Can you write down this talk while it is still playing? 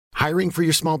Hiring for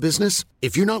your small business?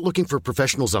 If you're not looking for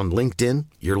professionals on LinkedIn,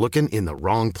 you're looking in the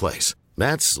wrong place.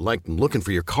 That's like looking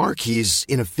for your car keys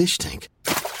in a fish tank.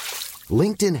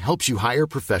 LinkedIn helps you hire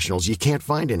professionals you can't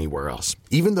find anywhere else,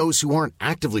 even those who aren't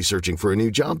actively searching for a new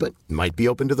job but might be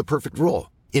open to the perfect role.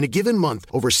 In a given month,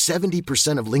 over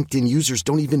 70% of LinkedIn users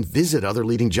don't even visit other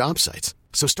leading job sites.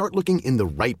 So start looking in the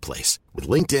right place. With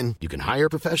LinkedIn, you can hire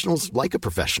professionals like a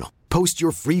professional. Post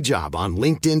your free job on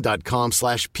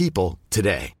linkedin.com/people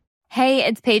today. Hey,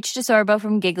 it's Paige DeSorbo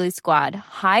from Giggly Squad.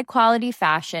 High quality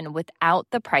fashion without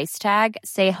the price tag.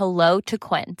 Say hello to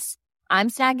Quince. I'm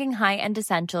snagging high-end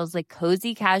essentials like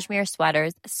cozy cashmere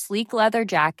sweaters, sleek leather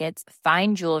jackets,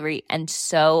 fine jewelry, and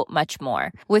so much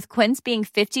more. With Quince being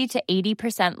 50 to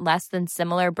 80% less than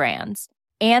similar brands.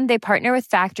 And they partner with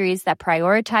factories that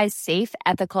prioritize safe,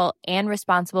 ethical, and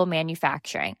responsible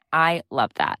manufacturing. I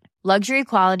love that. Luxury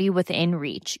quality within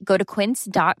reach. Go to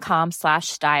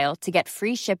quince.com/style to get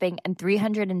free shipping and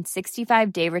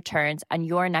 365-day returns on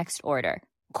your next order.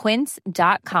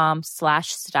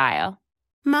 Quince.com/style.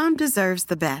 Mom deserves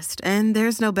the best, and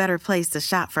there's no better place to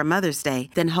shop for Mother's Day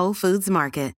than Whole Foods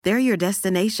Market. They're your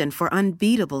destination for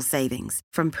unbeatable savings,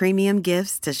 from premium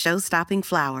gifts to show-stopping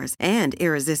flowers and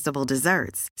irresistible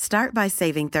desserts. Start by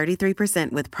saving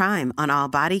 33% with Prime on all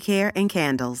body care and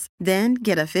candles. Then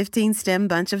get a 15-stem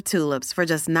bunch of tulips for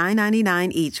just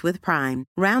 $9.99 each with Prime.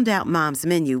 Round out Mom's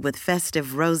menu with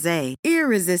festive rosé,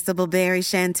 irresistible berry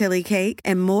chantilly cake,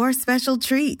 and more special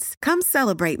treats. Come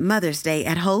celebrate Mother's Day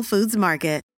at Whole Foods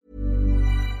Market.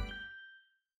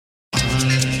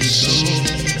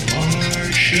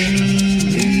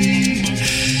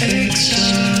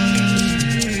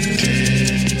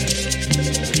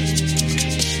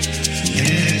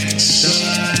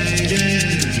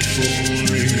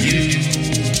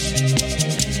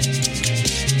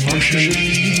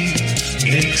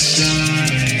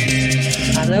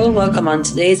 Hello and welcome. On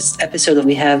today's episode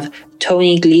we have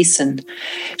Toni Gleeson.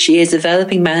 She is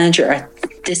Developing Manager at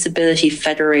Disability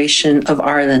Federation of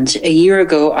Ireland. A year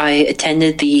ago I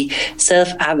attended the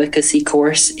self-advocacy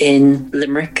course in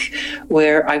Limerick,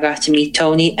 where I got to meet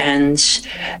Toni and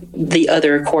the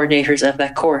other coordinators of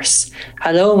that course.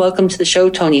 Hello and welcome to the show,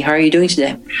 Toni. How are you doing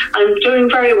today? I'm doing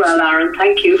very well, Aaron.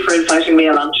 Thank you for inviting me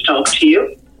along to talk to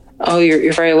you. Oh,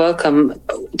 you're very welcome.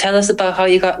 Tell us about how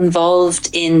you got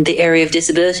involved in the area of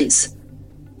disabilities.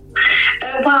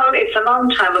 Well, it's a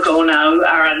long time ago now,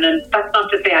 Aaron, and that's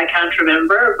not to say I can't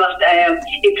remember, but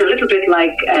it's a little bit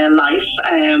like life.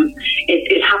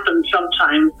 It happens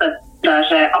sometimes that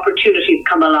opportunities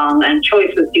come along and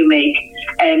choices you make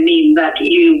mean that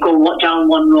you go down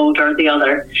one road or the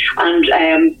other.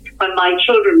 And when my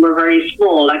children were very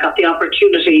small, I got the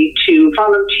opportunity to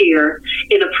volunteer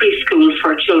in a preschool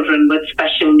for children with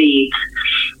special needs.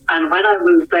 And when I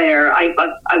was there, I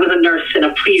was a nurse in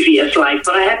a previous life,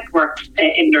 but I had worked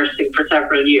in nursing for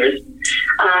several years.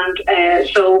 And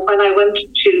so when I went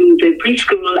to the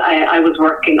preschool, I was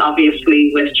working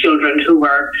obviously with children who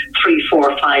were 3,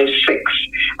 4, 5, 6,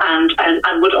 and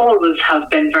would always have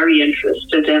been very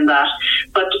interested in that.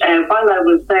 But while I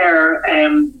was there,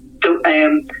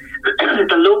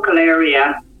 the local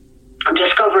area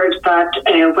discovered that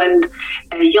when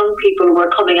young people were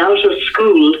coming out of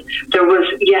school, there was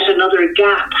yet another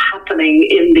gap happening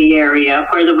in the area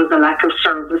where there was a lack of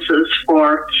services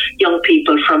for young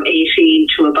people from 18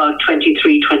 to about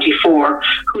 23, 24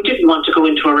 who didn't want to go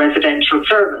into a residential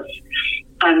service.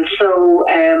 And so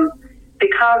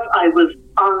because I was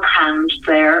on hand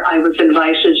there, I was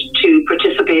invited to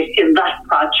participate in that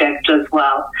project as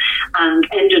well, and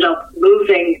ended up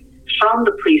moving from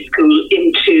the preschool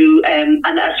into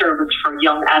a service for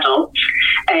young adults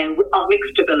of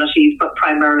mixed abilities, but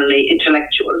primarily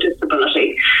intellectual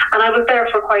disability. And I was there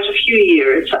for quite a few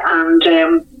years, and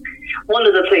one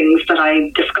of the things that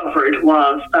I discovered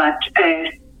was that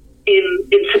in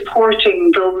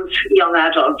supporting those young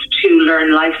adults to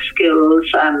learn life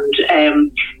skills and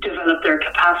develop their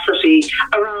capacity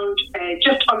around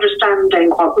just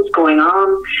understanding what was going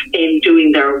on in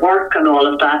doing their work and all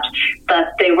of that,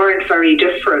 that they weren't very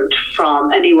different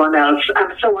from anyone else.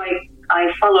 And so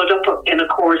I followed up in a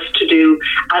course to do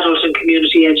adult and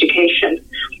community education.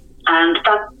 And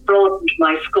that broadened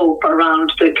my scope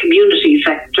around the community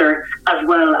sector as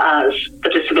well as the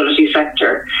disability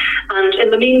sector. And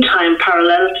in the meantime,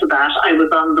 parallel to that, I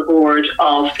was on the board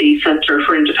of the Centre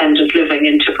for Independent Living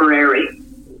in Tipperary.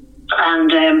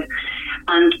 And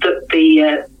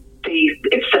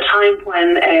it's the time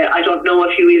when, I don't know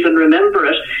if you even remember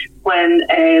it, when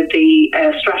the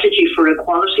Strategy for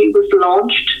Equality was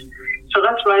launched. So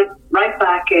that's right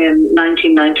back in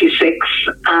 1996,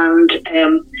 and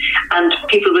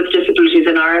People with Disabilities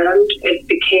in Ireland, it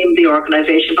became the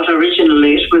organisation, but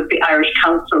originally it was the Irish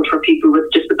Council for People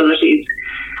with Disabilities,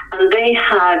 and they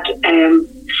had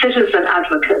citizen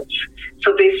advocates.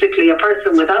 So basically a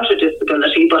person without a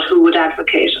disability, but who would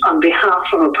advocate on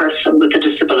behalf of a person with a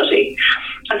disability.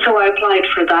 And so I applied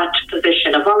for that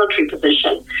position, a voluntary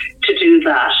position, to do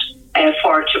that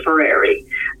for Tipperary.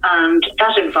 And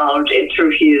that involved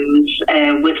interviews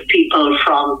with people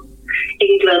from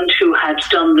England who had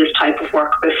done this type of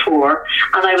work before,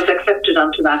 and I was accepted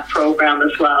onto that programme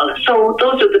as well. So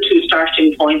those are the two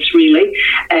starting points, really,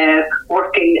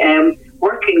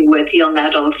 working with young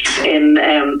adults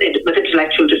with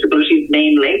intellectual disabilities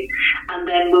mainly, and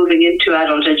then moving into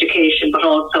adult education, but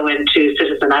also into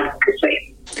citizen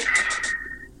advocacy.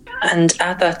 And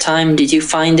at that time, did you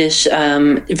find it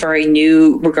very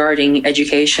new regarding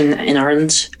education in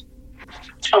Ireland?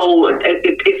 Oh,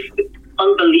 it's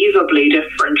unbelievably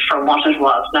different from what it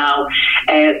was now.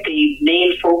 The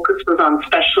main focus was on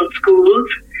special schools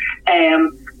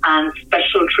and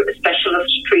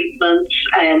specialist treatments.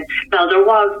 Now there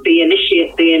was the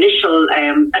initial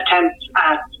attempts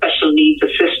at special needs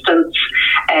assistance,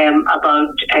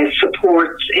 about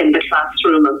supports in the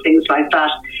classroom and things like that.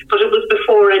 But it was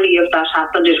before any of that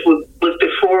happened. It was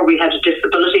before we had a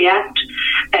Disability Act.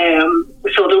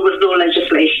 So there was no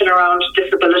legislation around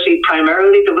disability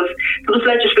primarily. There was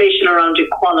legislation around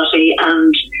equality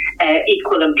and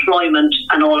equal employment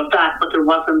and all of that, but there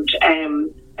wasn't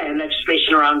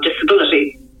legislation around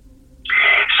disability.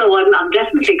 So I'm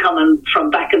definitely coming from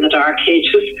back in the dark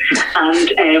ages, and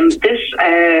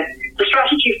the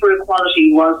strategy for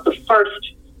equality was the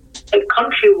first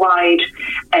countrywide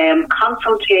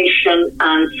consultation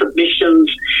and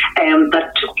submissions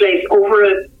that took place over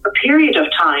a period of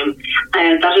time,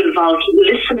 and that involved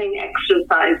listening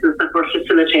exercises that were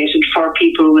facilitated for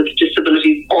people with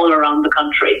disabilities all around the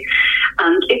country.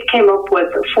 And it came up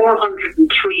with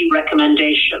 403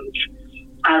 recommendations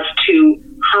as to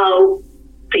how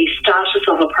the status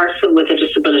of a person with a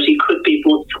disability could be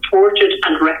both supported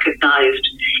and recognised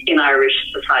in Irish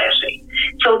society.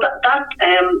 So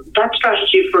that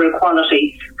strategy for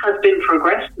equality has been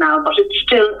progressed now, but it's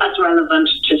still as relevant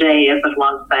today as it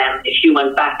was then, if you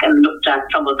went back and looked at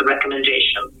some of the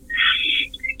recommendations.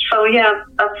 So yeah,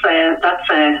 that's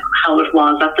how it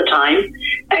was at the time.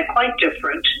 Quite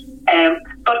different.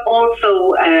 But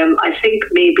also, I think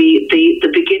maybe the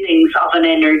beginnings of an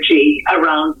energy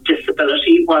around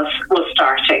disability was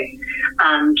starting,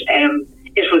 and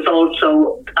it was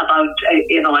also about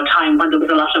a time when there was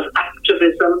a lot of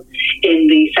activism in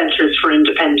the Centres for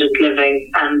Independent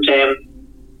Living, and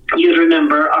you'd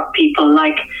remember people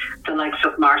like the likes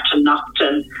of Martin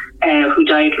Naughton, who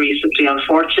died recently,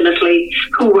 unfortunately,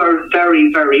 who were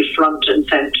very, very front and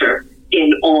centre in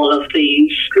all of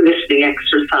these listening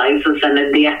exercises and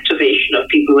in the activation of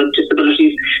people with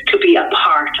disabilities to be a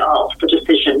part of the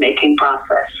decision-making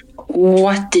process.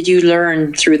 What did you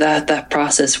learn through that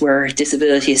process where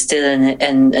disability is still in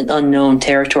an unknown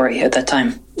territory at that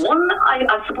time? One,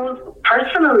 I suppose,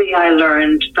 personally, I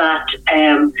learned that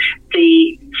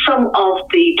some of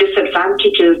the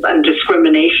disadvantages and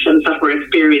discriminations that were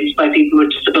experienced by people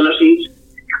with disabilities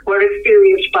were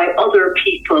experienced by other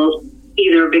people,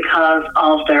 either because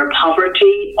of their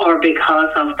poverty or because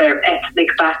of their ethnic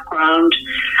background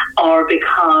or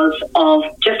because of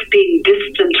just being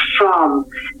distant from,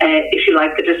 if you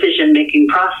like, the decision-making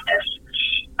process.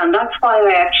 And that's why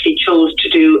I actually chose to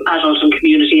do adult and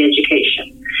community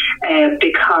education,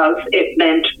 because it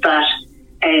meant that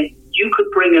you could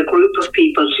bring a group of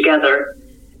people together,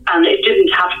 and it didn't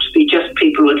have to be just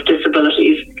people with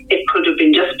disabilities. It could have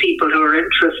been just people who are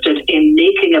interested in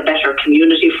making a better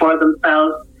community for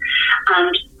themselves,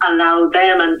 and allow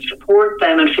them and support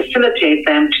them and facilitate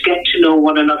them to get to know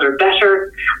one another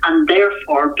better and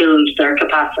therefore build their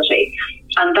capacity.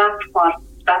 And that's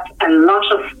a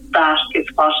lot of that is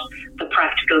what the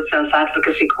practical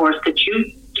self-advocacy course that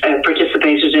you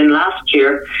participated in last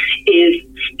year is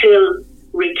still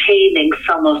retaining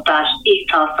some of that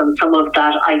ethos and some of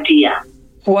that idea.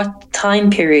 What time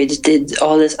period did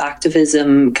all this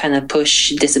activism kind of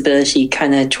push disability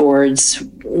kind of towards,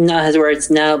 not as where it's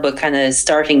now, but kind of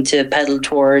starting to pedal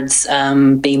towards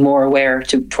being more aware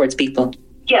towards people?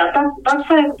 Yeah, that's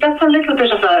a little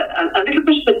bit of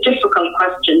a difficult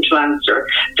question to answer,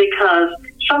 because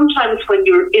sometimes when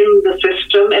you're in the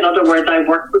system, in other words, I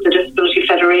work with the Disability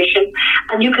Federation,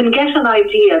 and you can get an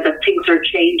idea that things are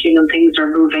changing and things are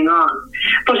moving on.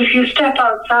 But if you step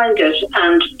outside it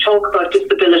and talk about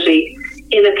disability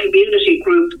in a community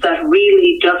group that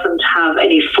really doesn't have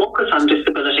any focus on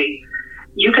disability,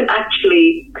 you can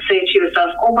actually say to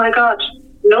yourself, oh my God,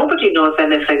 nobody knows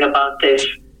anything about this.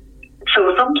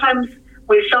 So sometimes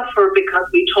we suffer because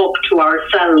we talk to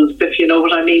ourselves, if you know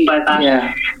what I mean by that.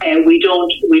 Yeah. We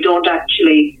don't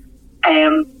actually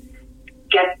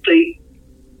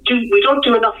we don't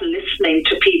do enough listening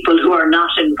to people who are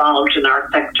not involved in our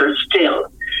sector still.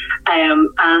 And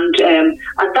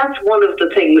that's one of the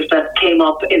things that came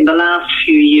up in the last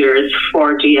few years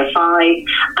for DFI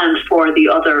and for the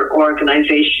other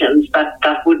organisations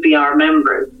that would be our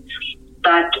members,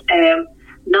 that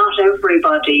not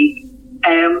everybody,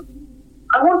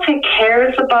 I won't say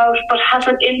cares about, but has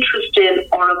an interest in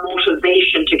or a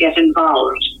motivation to get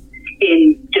involved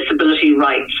in disability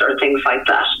rights or things like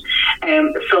that.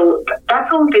 So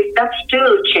that's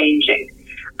still changing.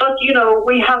 But, you know,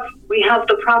 we have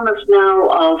the promise now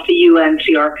of the UN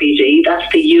CRPD,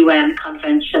 that's the UN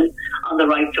Convention on the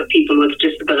Rights of People with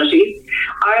Disabilities.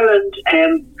 Ireland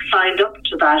signed up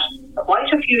to that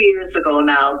quite a few years ago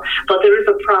now, but there is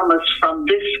a promise from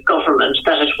this government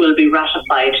that it will be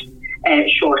ratified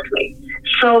shortly.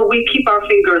 So we keep our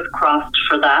fingers crossed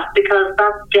for that, because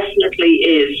that definitely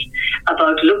is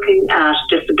about looking at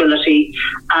disability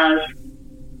as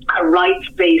a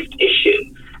rights-based issue,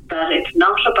 that it's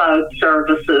not about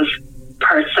services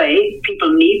per se.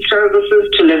 People need services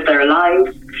to live their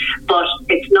lives, but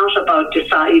it's not about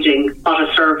deciding what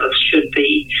a service should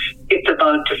be. It's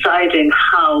about deciding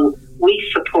how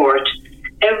we support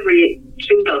every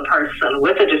single person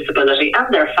with a disability and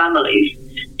their families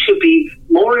to be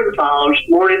more involved,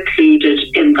 more included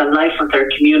in the life of their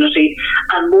community,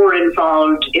 and more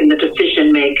involved in the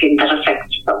decision making that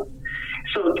affects them.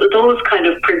 So those kind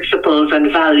of principles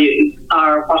and values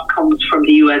are what comes from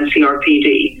the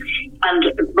UNCRPD.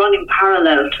 And running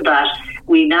parallel to that,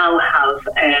 we now have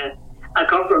a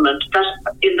government that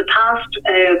in the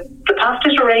past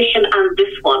iteration and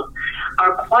this one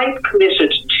are quite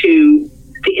committed to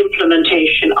the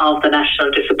implementation of the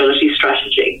National Disability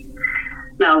Strategy.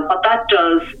 Now, what that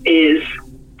does is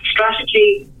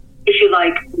strategy, if you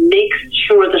like, makes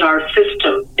sure that our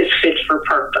system is fit for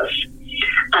purpose.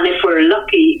 And if we're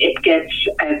lucky, it gets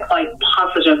quite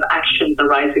positive actions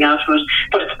arising out of it,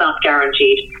 but it's not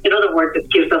guaranteed. In other words, it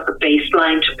gives us a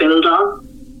baseline to build on.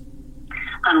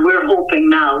 And we're hoping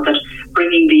now that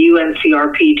bringing the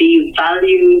UNCRPD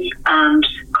values and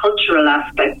cultural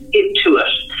aspects into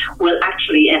it will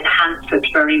actually enhance it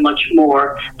very much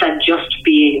more than just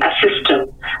being a system,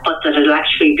 but that it'll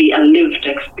actually be a lived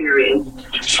experience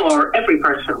for every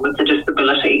person with a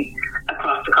disability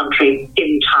across the country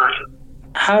in time.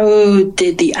 How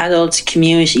did the adult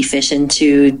community fit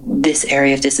into this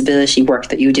area of disability work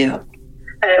that you do?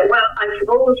 Well, I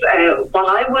suppose what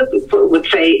I would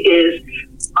say is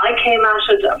I came at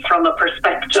it from a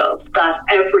perspective that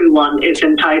everyone is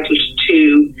entitled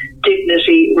to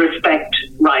dignity, respect,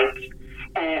 rights.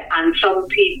 And some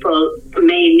people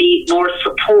may need more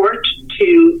support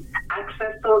to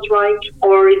access those rights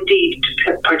or indeed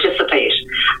to participate,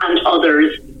 and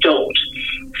others don't.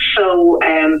 So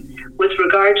with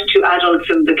regard to adults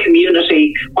in the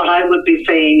community, what I would be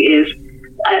saying is,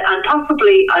 and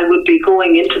possibly I would be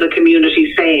going into the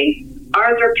community saying,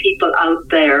 are there people out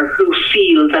there who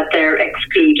feel that they're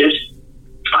excluded?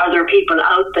 Are there people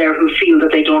out there who feel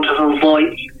that they don't have a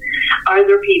voice? Are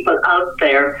there people out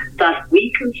there that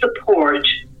we can support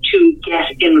to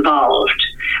get involved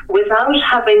without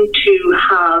having to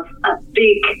have a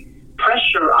big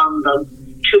pressure on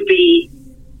them to be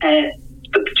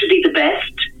the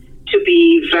best, to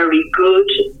be very good,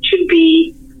 to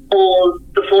be all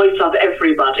the voice of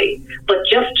everybody, but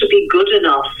just to be good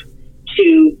enough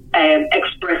to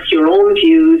express your own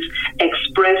views,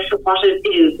 express what it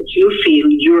is that you feel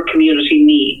your community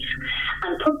needs,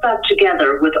 and put that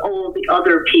together with all the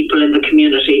other people in the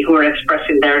community who are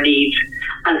expressing their needs,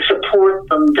 and support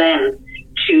them then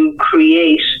to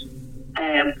create,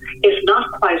 if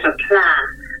not quite a plan,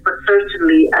 but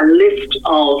certainly a list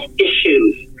of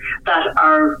issues that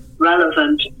are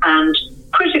relevant and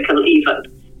critical even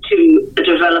to the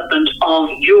development of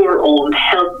your own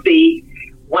healthy,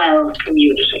 well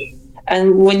community.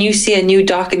 And when you see a new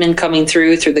document coming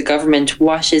through the government,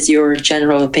 what is your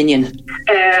general opinion?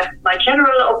 My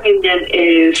general opinion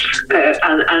is,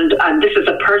 and this is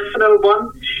a personal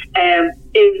one,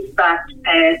 is that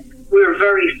we're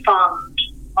very fond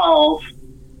of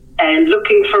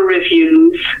looking for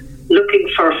reviews, looking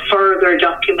for further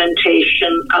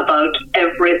documentation about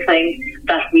everything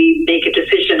that we make a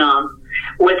decision on,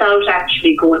 without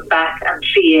actually going back and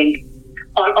seeing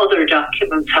what other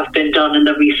documents have been done in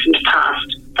the recent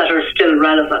past that are still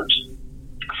relevant.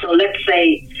 So let's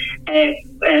say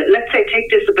take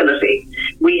disability.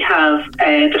 We have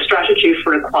the Strategy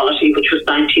for Equality, which was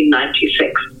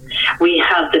 1996. We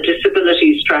have the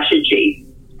Disability Strategy,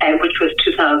 which was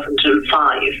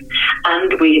 2005.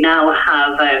 And we now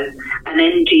have an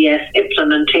NDS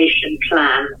implementation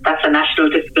plan. That's a National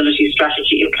Disability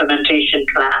Strategy Implementation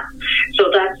Plan.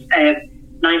 So that's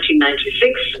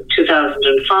 1996,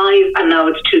 2005, and now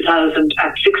it's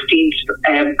 2016,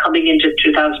 coming into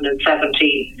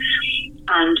 2017.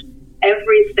 And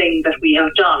everything that we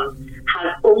have done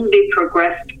has only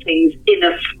progressed things in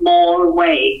a small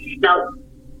way. Now,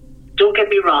 don't get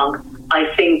me wrong, I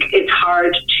think it's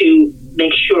hard to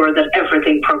make sure that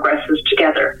everything progresses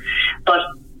together. But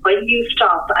when you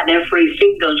stop and every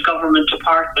single government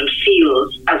department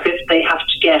feels as if they have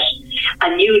to get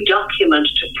a new document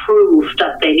to prove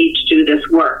that they need to do this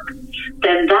work,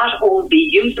 then that only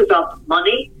uses up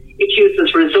money. It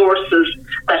uses resources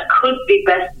that could be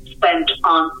best spent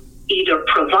on either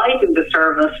providing the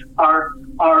service or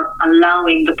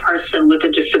allowing the person with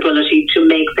a disability to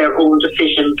make their own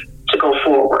decisions to go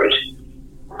forward.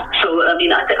 So, I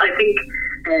mean, I think,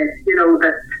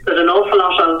 that there's an awful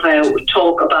lot of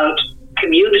talk about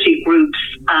community groups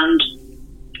and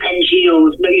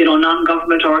NGOs,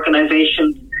 non-government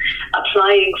organisations,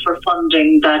 applying for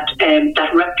funding that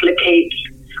replicates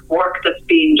work that's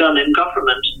being done in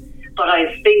government. But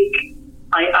I think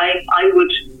I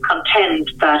would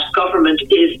contend that government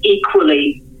is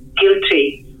equally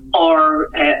guilty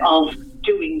of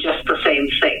doing just the same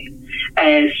thing,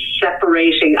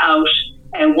 separating out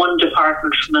one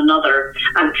department from another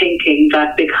and thinking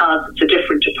that because it's a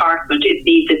different department, it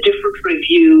needs a different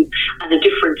review and a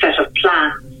different set of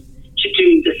plans to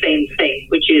do the same thing,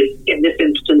 which is, in this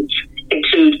instance,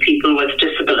 include people with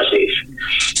disabilities.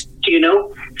 Do you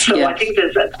know? So yeah. I think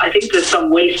there's some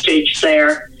wastage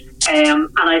there, and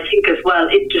I think as well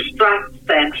it distracts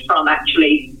them from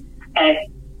actually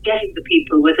getting the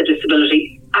people with a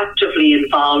disability actively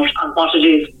involved on what it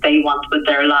is they want with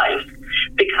their lives.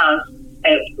 Because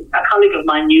a colleague of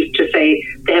mine used to say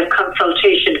they have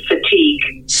consultation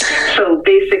fatigue. So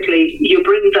basically you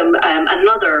bring them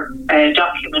another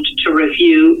document to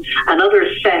review, another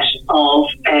set of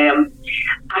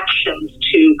actions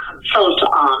to consult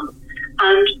on,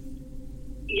 and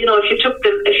if you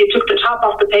took the top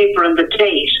off the paper and the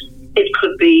date, it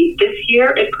could be this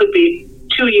year, it could be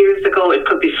 2 years ago, it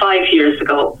could be 5 years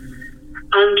ago,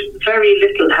 and very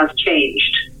little has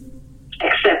changed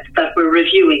except that we're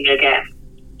reviewing again.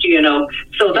 Do you know?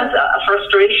 So that's a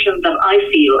frustration that I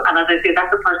feel, and as I say,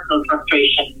 that's a personal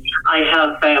frustration. I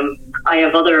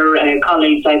have other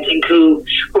colleagues, I think, who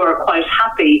are quite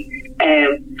happy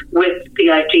with the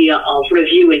idea of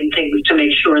reviewing things to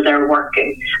make sure they're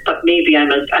working. But maybe I'm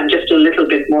just a little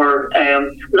bit more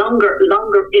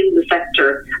longer in the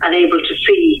sector and able to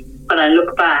see when I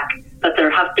look back that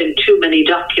there have been too many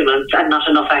documents and not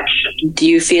enough action. Do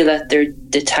you feel that they're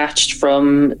detached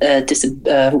from a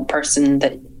person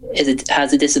that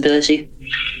has a disability?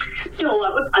 No,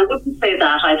 I wouldn't say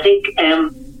that. I think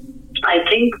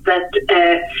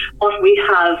that what we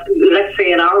have, let's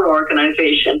say in our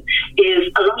organisation, is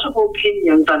a lot of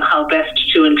opinions on how best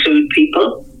to include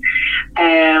people.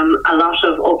 A lot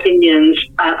of opinions,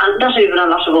 and not even a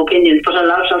lot of opinions, but a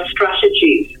lot of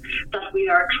strategies that we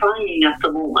are trying at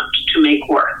the moment to make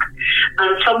work.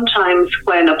 And sometimes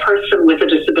when a person with a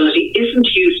disability isn't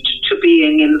used to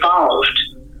being involved,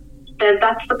 then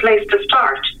that's the place to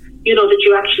start. That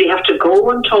you actually have to go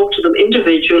and talk to them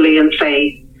individually and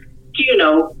say, do you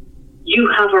know, you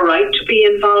have a right to be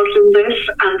involved in this,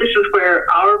 and this is where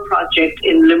our project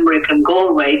in Limerick and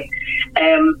Galway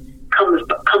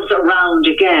comes around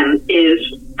again,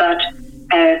 is that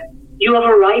you have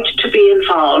a right to be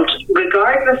involved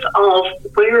regardless of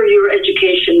where your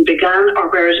education began or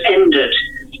where it ended.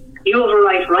 You have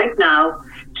a right now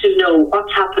to know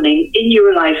what's happening in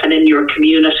your life and in your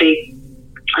community,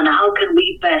 and how can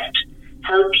we best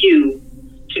help you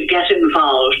to get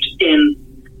involved in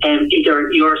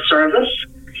either your service,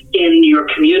 in your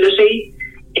community,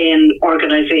 in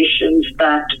organisations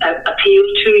that appeal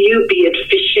to you, be it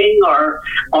fishing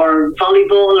or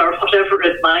volleyball or whatever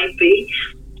it might be.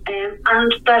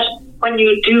 And that when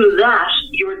you do that,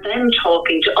 you're then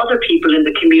talking to other people in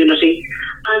the community,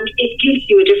 and it gives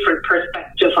you a different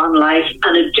perspective on life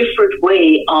and a different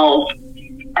way of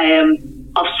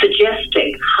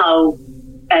suggesting how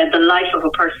the life of a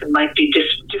person might be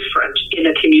different in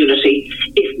a community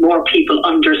if more people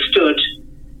understood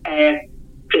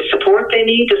the support they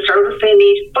need, the service they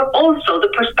need, but also the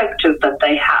perspective that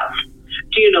they have.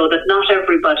 Do you know that not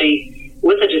everybody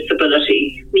with a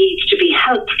disability needs to be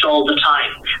helped all the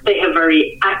time? They have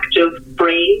very active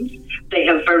brains. They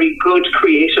have very good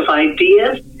creative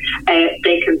ideas.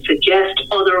 They can suggest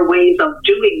other ways of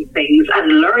doing things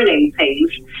and learning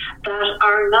things that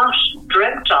are not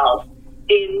dreamt of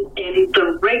in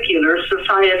the regular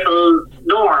societal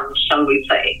norms, shall we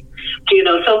say.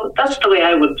 So that's the way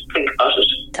I would think about it.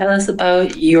 Tell us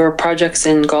about your projects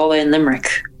in Galway and Limerick.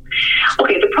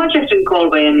 Okay, the project in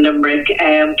Galway and Limerick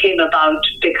came about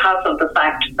because of the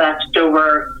fact that there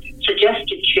were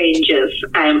suggested changes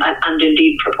and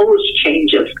indeed proposed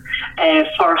changes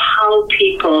for how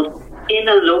people in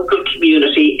a local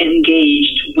community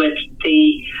engaged with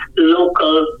the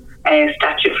local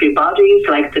statutory bodies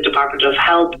like the Department of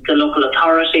Health, the local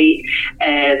authority,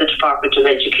 the Department of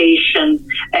Education,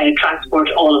 transport,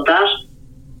 all of that.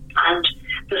 And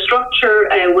the structure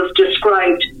was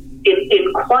described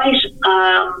in quite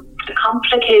a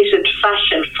complicated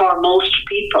fashion for most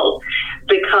people,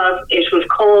 because it was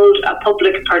called a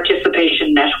public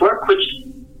participation network, which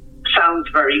sounds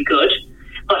very good,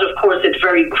 but of course it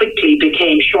very quickly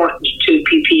became shortened to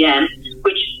PPN,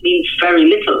 which means very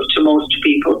little to most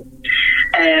people.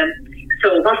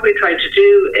 So what we try to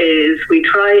do is we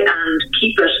try and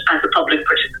keep it as a public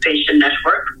participation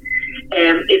network.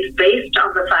 It's based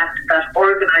on the fact that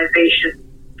organisations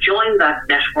join that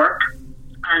network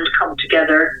and come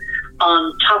together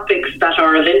on topics that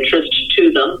are of interest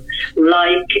to them,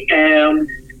 like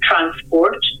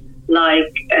transport,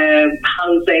 like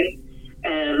housing,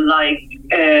 like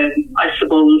I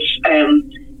suppose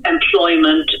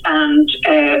employment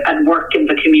and work in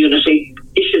the community,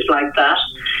 issues like that.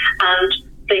 And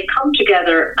they come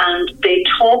together and they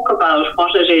talk about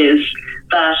what it is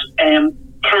that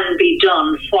can be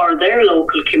done for their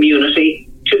local community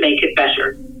to make it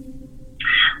better.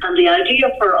 And the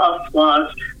idea for us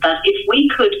was that if we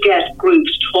could get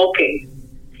groups talking,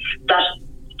 that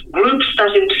groups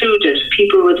that included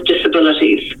people with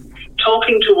disabilities,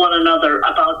 talking to one another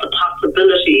about the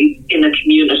possibilities in a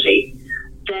community,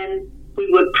 then we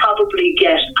would probably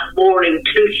get a more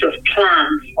inclusive plan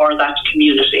for that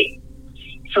community.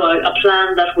 So a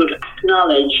plan that would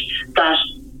acknowledge that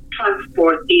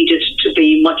transport needed to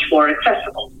be much more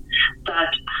accessible,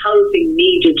 that housing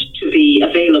needed to be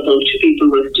available to people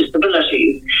with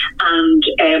disabilities, and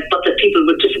but that people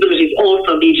with disabilities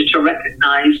also needed to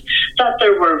recognise that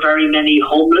there were very many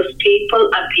homeless people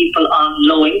and people on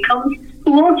low incomes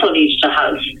who also needed a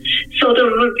house. So there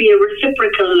would be a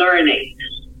reciprocal learning.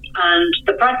 And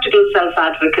the practical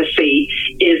self-advocacy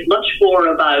is much more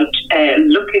about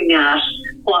looking at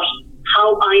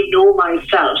how I know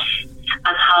myself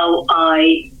and how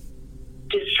I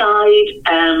decide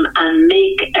and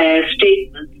make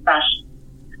statements that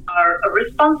are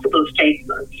responsible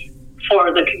statements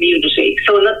for the community.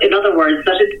 So in other words,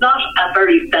 that it's not a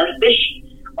very selfish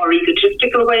or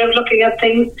egotistical way of looking at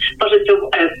things, but it's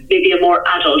maybe a more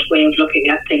adult way of looking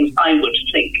at things, I would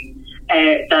think,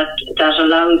 that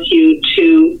allows you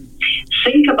to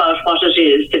think about what it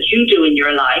is that you do in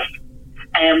your life,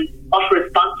 what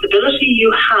responsibility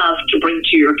you have to bring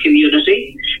to your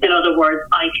community. In other words,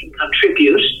 I can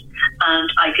contribute and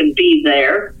I can be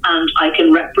there and I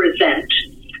can represent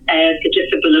the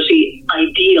disability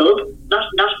ideal,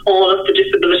 not all of the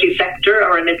disability sector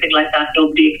or anything like that,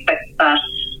 nobody expects that,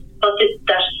 but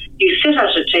that you sit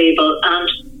at a table and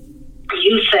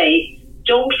you say,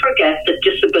 don't forget that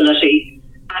disability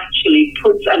actually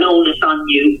puts an onus on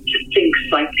you to think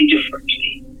slightly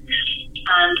differently.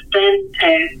 And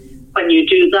then when you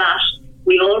do that,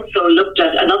 we also looked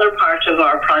at another part of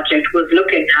our project was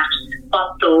looking at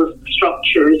what those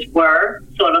structures were.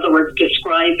 So in other words,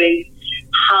 describing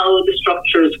how the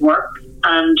structures work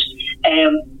and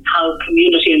how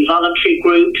community and voluntary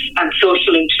groups and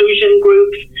social inclusion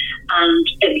groups and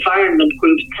environment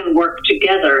groups can work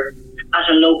together at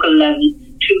a local level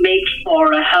to make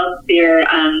for a healthier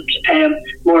and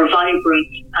more vibrant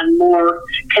and more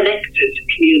connected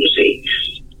community.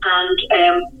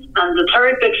 And the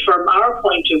third bit from our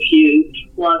point of view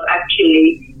was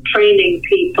actually training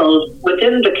people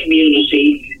within the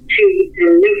community to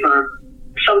deliver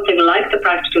something like the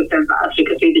practical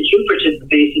self-advocacy that you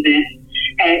participated in,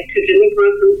 to deliver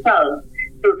it themselves.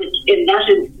 So that in that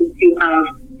instance you have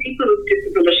people with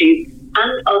disabilities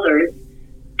and others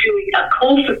doing a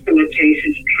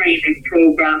co-facilitated training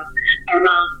program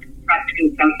around practical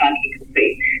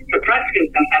self-advocacy. So practical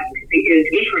self-advocacy is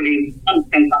literally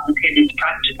something on the tin. It's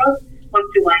practical. What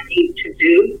do I need to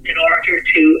do in order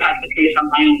to advocate on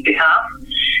my own behalf?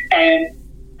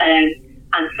 And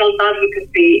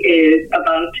self-advocacy is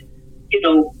about,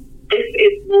 this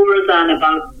is more than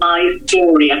about my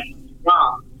story and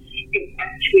wrong. It's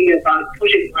actually about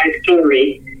putting my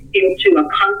story into a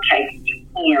context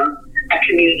for a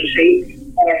community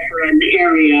or for an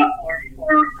area or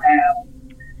for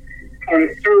a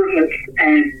service,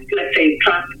 let's say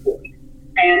transport,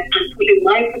 and putting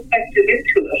my perspective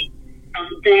into it, and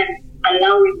then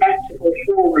allowing that to go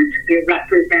forward to be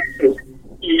represented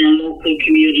in a local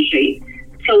community,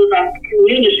 so that the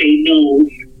community knows,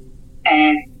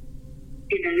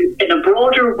 in a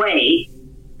broader way,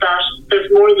 that there's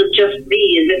more than just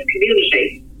me in this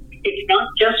community. It's not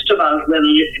just about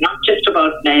women, it's not just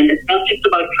about men, it's not just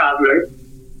about travellers.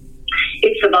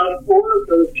 It's about all of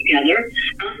those together,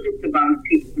 and it's about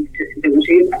people with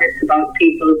disabilities, and it's about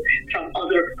people from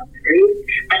other countries,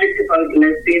 and it's about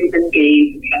lesbians and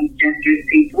gays and transgender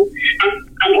people, and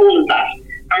all of that.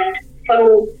 And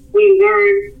so we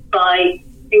learn by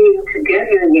being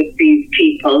together with these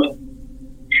people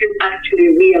to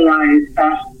actually realise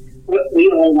that we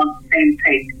all want the same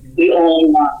thing. We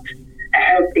all want a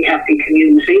healthy, happy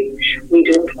community. We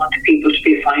don't want people to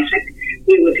be fighting.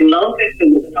 We would love if there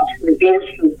was enough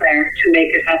resources there to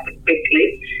make it happen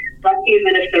quickly. But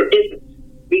even if there isn't,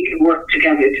 we can work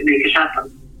together to make it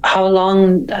happen. How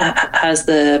long has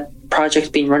the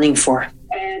project been running for?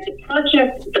 The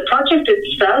project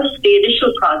itself, the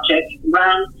initial project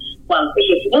ran, well, it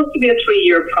was supposed to be a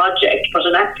 3-year project, but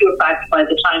in actual fact, by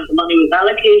the time the money was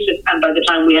allocated and by the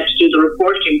time we had to do the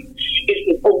reporting, it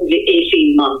was only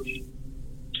 18 months.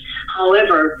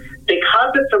 However,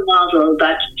 because it's a model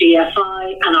that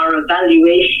DFI and our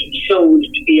evaluation showed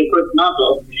to be a good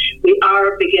model, we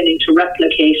are beginning to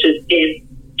replicate it in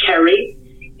Kerry,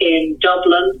 in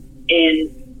Dublin,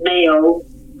 in Mayo,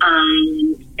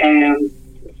 and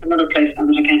some other place that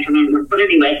I can't remember. But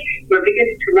anyway, we're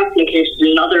beginning to replicate it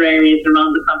in other areas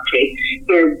around the country.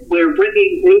 We're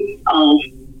bringing groups of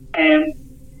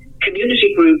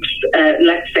community groups,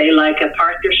 let's say like a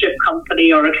partnership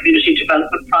company or a community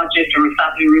development project or a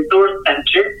family resource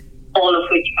centre, all of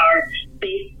which are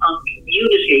based on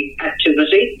community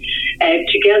activity,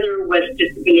 together with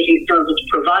disability service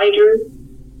providers,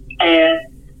 and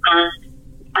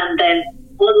then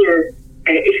other,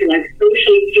 if you like,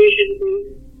 social inclusion groups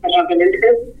that have an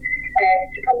interest,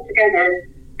 to come together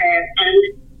and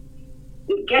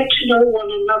get to know one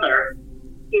another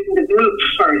in the group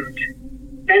first,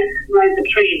 then provide the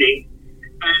training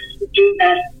and do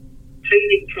that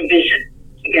training provision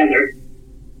together.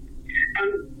 And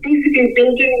basically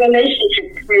building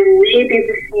relationships where maybe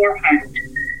beforehand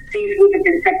these would have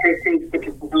been separate things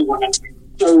because of no one.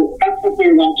 So that's what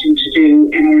we're wanting to do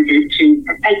in order to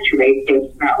perpetuate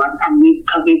this now. And we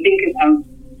think it has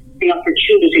the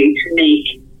opportunity to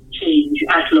make change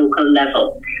at local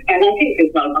level. And I think as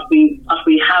well what we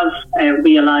have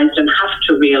realised and have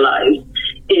to realise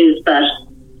is that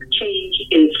change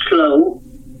is slow,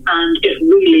 and it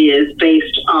really is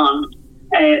based on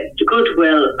the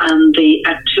goodwill and the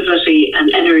activity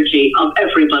and energy of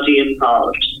everybody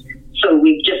involved. So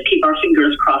we just keep our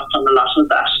fingers crossed on a lot of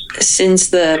that. Since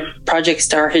the project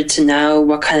started to now,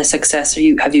 what kind of success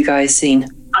have you guys seen?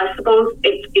 I suppose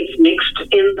it's mixed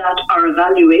in that our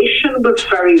evaluation was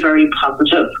very, very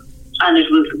positive, and it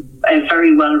was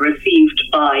very well received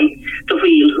by the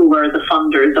Wheel, who were the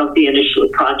funders of the initial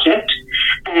project.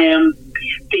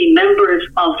 The members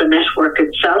of the network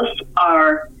itself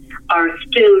are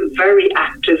still very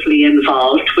actively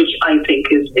involved, which I think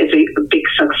is a big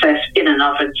success in and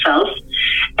of itself.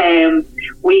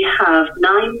 We have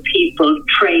 9 people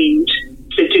trained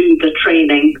to do the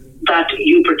training that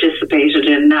you participated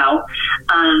in now,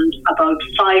 and about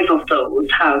 5 of those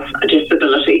have a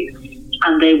disability,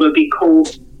 and they will be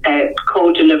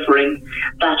co-delivering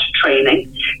that training.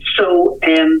 So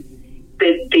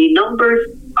the numbers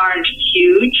aren't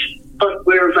huge, but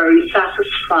we're very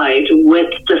satisfied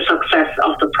with the success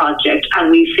of the project,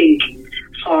 and we think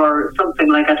for something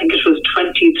like, I think it was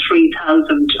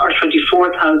 23,000 or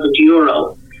 24,000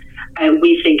 euro,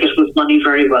 we think it was money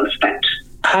very well spent.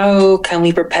 How can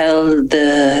we propel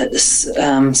the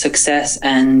success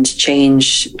and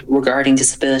change regarding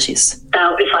disabilities?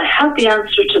 Now, if I had the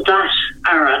answer to that,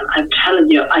 Aaron, I'm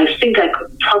telling you, I think I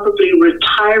could probably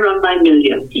retire on my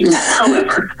million.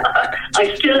 However,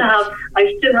 I still have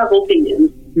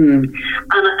opinions. And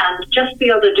just the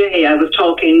other day, I was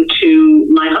talking to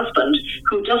my husband,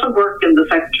 who doesn't work in the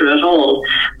sector at all,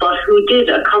 but who did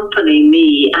accompany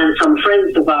me and some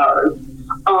friends of ours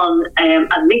on a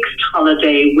mixed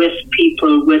holiday with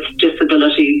people with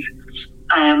disabilities,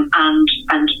 and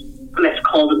let's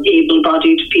call them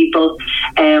able-bodied people,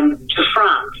 to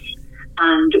France.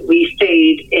 And we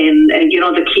stayed in,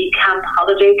 the key camp,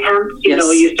 holiday camps,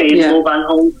 you stay in mobile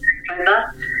homes, like that.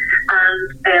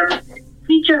 And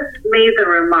he just made the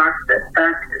remark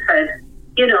that said,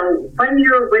 when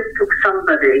you're with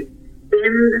somebody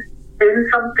in in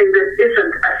something that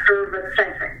isn't a service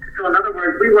setting. So in other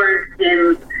words, we weren't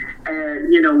in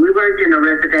a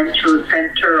residential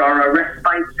centre or a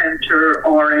respite centre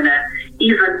or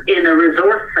even in a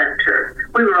resource centre.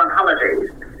 We were on holidays.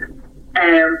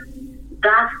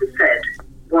 That, he said,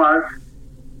 was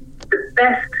the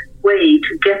best way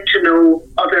to get to know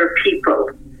other people,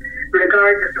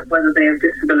 regardless of whether they have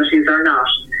disabilities or not.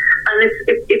 And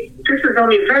this is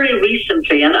only very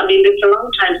recently, and I mean, it's a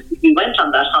long time since we went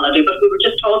on that holiday, but we were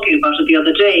just talking about it the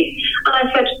other day. And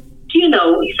I said, do you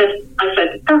know, I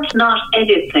said, that's not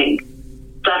anything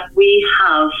that we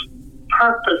have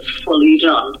purposefully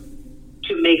done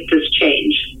to make this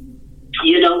change.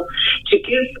 You know, to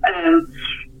give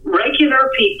regular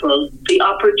people the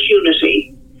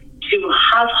opportunity to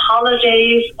have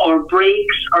holidays or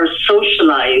breaks or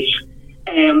socialise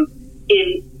in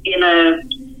a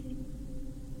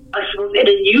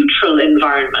neutral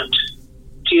environment,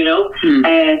 you know,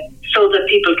 so that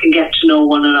people can get to know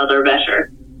one another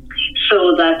better,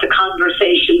 so that the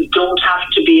conversations don't have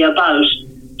to be about,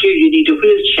 do you need a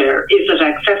wheelchair? Is it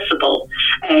accessible?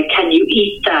 Can you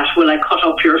eat that? Will I cut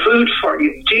up your food for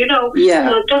you? Do you know? Yeah.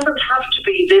 So it doesn't have to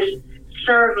be this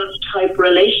service type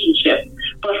relationship,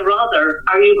 but rather,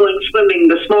 are you going swimming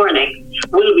this morning?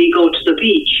 Will we go to the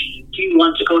beach? Do you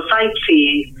want to go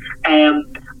sightseeing?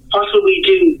 What will we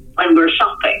do when we're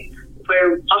shopping?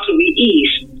 What will we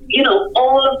eat? You know,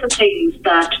 all of the things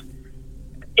that,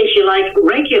 if you like,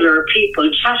 regular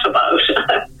people chat about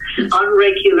on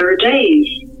regular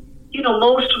days. You know,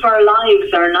 most of our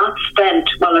lives are not spent,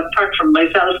 well, apart from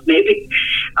myself maybe,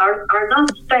 are not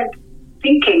spent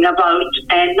thinking about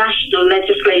national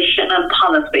legislation and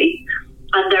policy,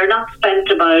 and they're not spent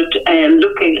about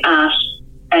looking at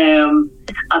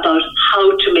about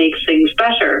how to make things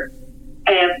better,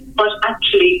 but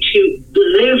actually to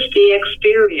live the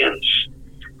experience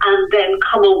and then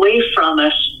come away from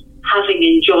it having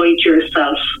enjoyed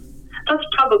yourself. That's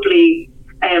probably,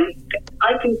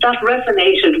 I think that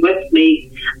resonated with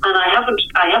me, and I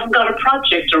haven't got a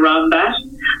project around that,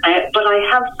 but I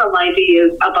have some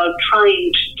ideas about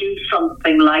trying to do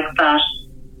something like that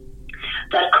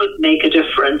could make a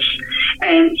difference.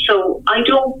 And so I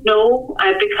don't know,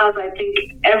 because I think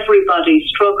everybody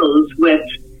struggles with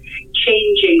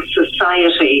changing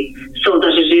society so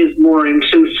that it is more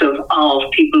inclusive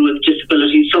of people with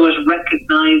disabilities, so it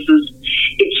recognises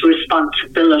its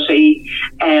responsibility,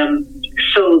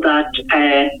 so that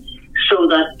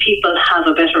people have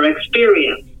a better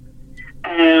experience.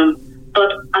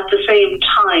 But at the same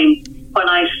time, when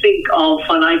I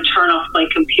turn off my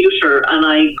computer and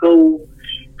I go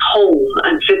home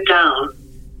and sit down,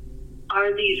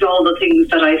 are these all the things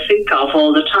that I think of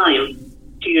all the time?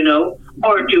 Do you know?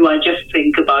 Or do I just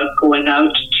think about going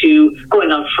out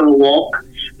for a walk,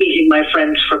 meeting my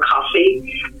friends for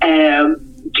coffee,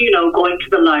 going to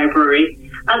the library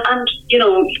and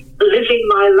living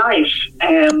my life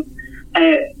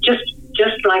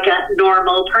just like a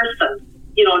normal person.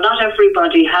 You know, not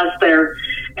everybody has their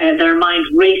mind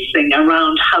racing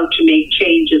around how to make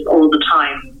changes all the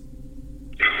time.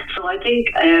 So I think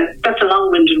that's a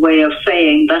long-winded way of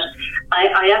saying that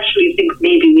I actually think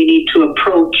maybe we need to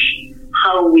approach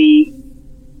how we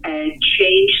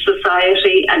change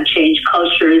society and change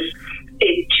cultures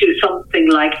into something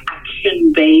like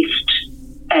action-based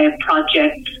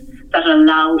projects that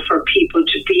allow for people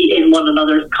to be in one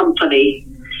another's company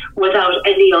without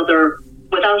any other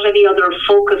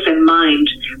focus in mind,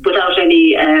 without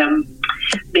any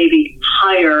maybe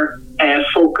higher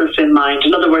focus in mind.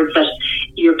 In other words, that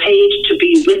you're paid to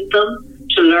be with them,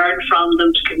 to learn from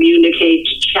them, to communicate,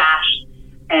 to chat,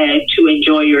 to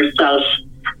enjoy yourself.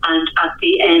 And at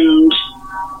the end,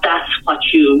 that's what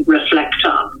you reflect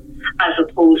on, as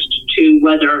opposed to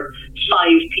whether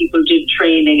 5 people did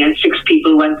training and 6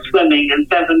 people went swimming and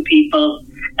 7 people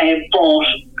bought,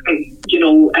 good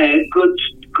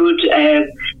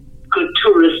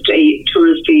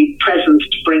touristy presents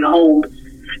to bring home.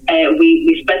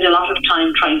 We spend a lot of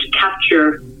time trying to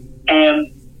capture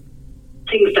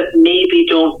things that maybe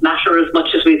don't matter as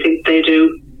much as we think they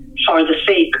do, for the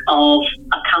sake of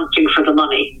accounting for the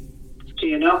money. Do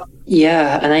you know?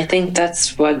 Yeah, and I think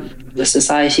that's what the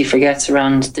society forgets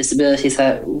around disabilities,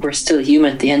 that we're still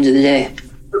human at the end of the day.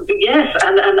 Yes,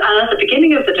 and at the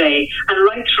beginning of the day and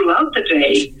right throughout the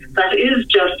day, that is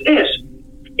just it.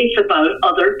 It's about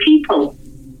other people,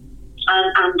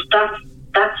 and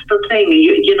that's the thing.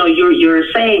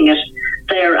 You're saying it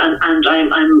there, and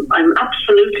I'm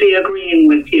absolutely agreeing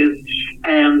with you.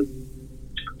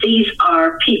 These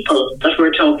are people that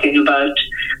we're talking about,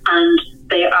 and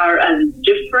they are as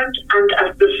different and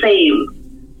as the same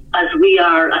as we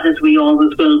are and as we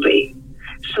always will be.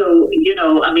 So,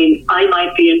 I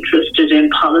might be interested in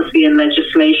policy and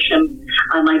legislation.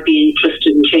 I might be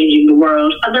interested in changing the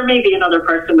world. And there may be another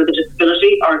person with a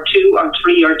disability, or 2 or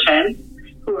 3 or 10,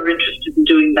 who are interested in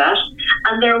doing that.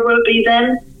 And there will be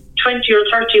then 20 or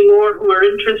 30 more who are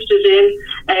interested in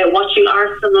watching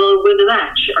Arsenal win a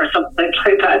match or something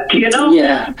like that,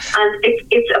 Yeah. And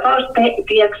it's about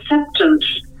the acceptance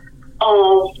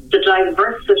of the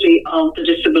diversity of the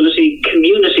disability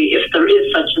community, if there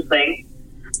is such a thing,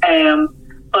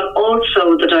 but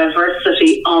also the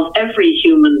diversity of every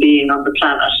human being on the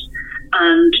planet,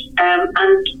 and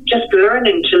just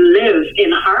learning to live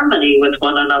in harmony with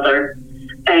one another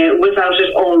without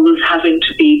it always having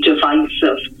to be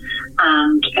divisive.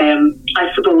 And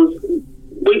I suppose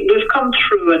we've come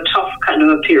through a tough kind of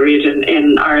a period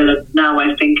in Ireland now,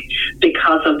 I think,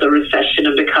 because of the recession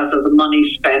and because of the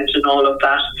money spent and all of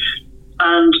that.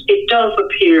 And it does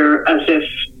appear as if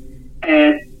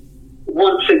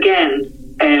once again,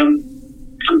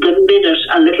 the minute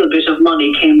a little bit of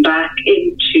money came back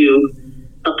into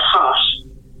the pot,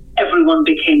 everyone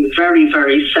became very,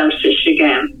 very selfish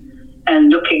again, and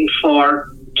looking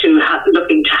to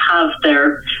have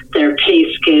their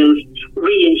pay scales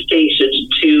reinstated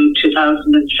to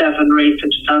 2007 rates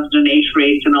and 2008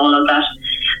 rates and all of that.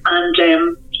 And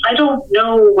I don't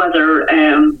know whether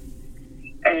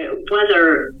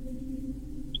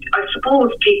I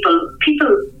suppose people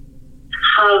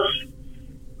have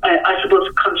I suppose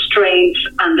constraints,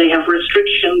 and they have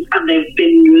restrictions, and they've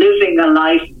been living a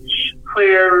life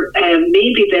where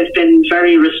maybe they've been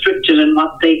very restricted in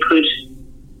what they could,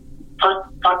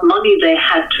 what money they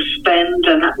had to spend,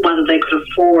 and whether they could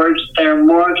afford their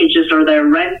mortgages or their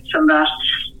rents and that.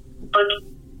 But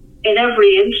in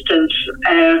every instance,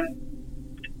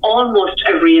 almost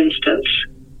every instance,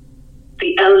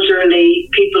 the elderly,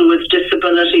 people with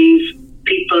disabilities,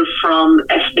 people from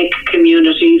ethnic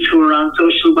communities who are on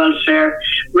social welfare,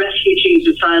 refugees,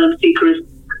 asylum seekers,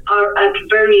 are at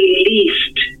very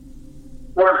least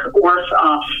worse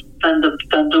off than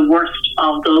the worst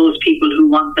of those people who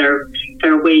want their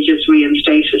wages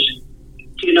reinstated.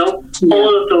 Yeah.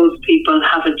 All of those people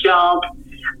have a job.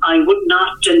 I would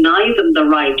not deny them the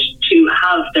right to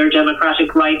have their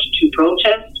democratic right to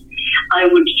protest. I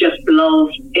would just love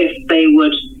if they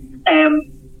would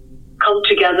come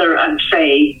together and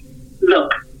say,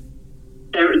 look,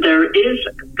 there is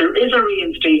a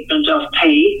reinstatement of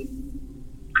pay.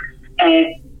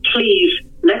 Please,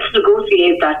 let's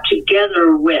negotiate that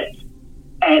together with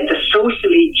the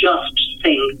socially just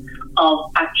thing of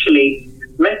actually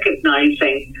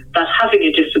recognising that having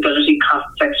a disability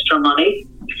costs extra money,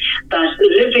 that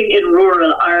living in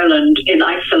rural Ireland in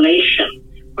isolation,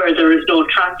 where there is no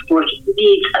transport,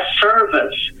 needs a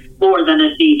service more than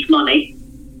it needs money.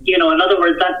 In other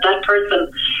words, that person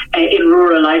in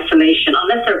rural isolation,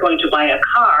 unless they're going to buy a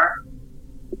car,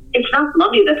 it's not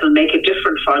money that will make a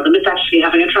difference for them. It's actually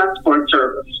having a transport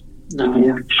service. No,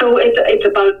 yeah. So it's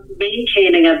about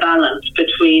maintaining a balance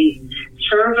between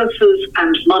services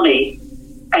and money,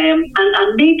 and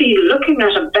maybe looking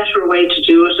at a better way to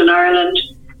do it in Ireland,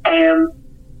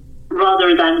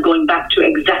 rather than going back to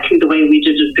exactly the way we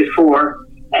did it before,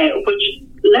 which,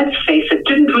 let's face it,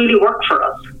 didn't really work for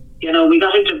us. We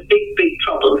got into big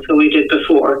trouble, so we did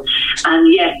before,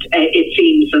 and yet it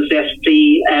seems as if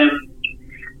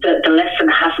the lesson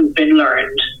hasn't been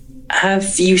learned.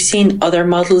 Have you seen other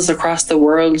models across the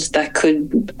world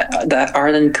that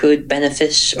Ireland could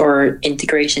benefit or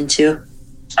integrate into?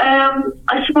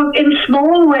 I suppose in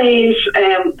small ways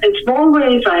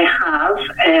I have.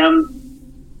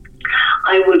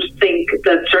 I would think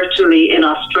that certainly in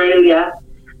Australia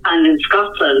and in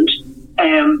Scotland,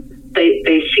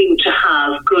 they seem to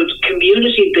have good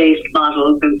community-based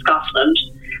models in Scotland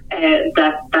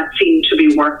that seem to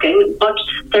be working, but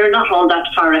they're not all that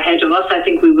far ahead of us. I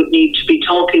think we would need to be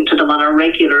talking to them on a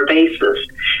regular basis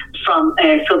so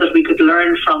that we could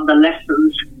learn from the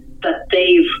lessons that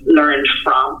they've learned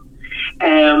from.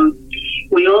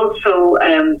 We also,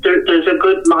 there's a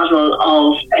good model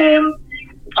of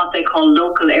what they call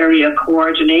local area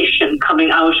coordination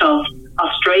coming out of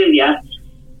Australia,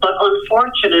 but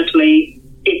unfortunately,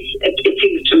 it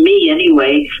seems to me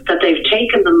anyway that they've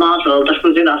taken the model that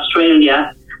was in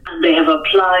Australia and they have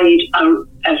applied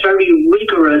a very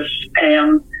rigorous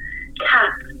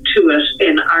tack to it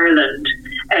in Ireland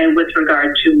with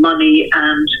regard to money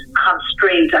and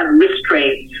constraints and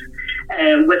restraints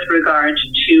with regard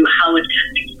to how it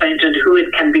can be spent and who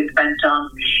it can be spent on.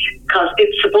 Because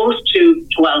it's supposed to,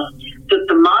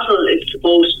 the model is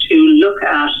supposed to look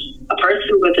at a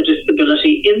person with a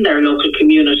disability in their local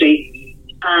community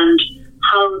and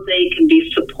how they can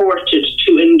be supported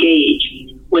to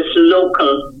engage with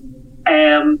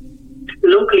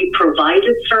locally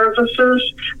provided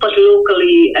services, but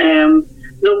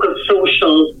local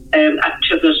social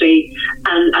activity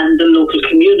and the local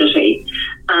community.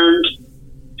 And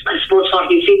I suppose what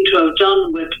we seem to have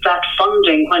done with that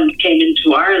funding when it came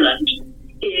into Ireland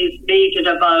is made it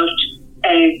about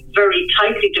very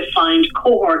tightly defined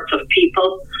cohorts of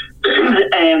people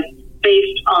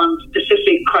based on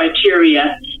specific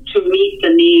criteria to meet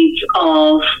the needs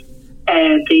of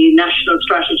the national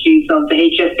strategies of the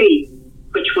HSE,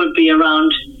 which would be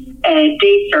around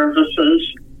day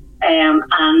services and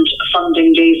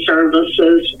funding day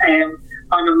services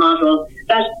on a model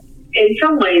that in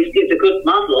some ways is a good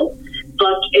model,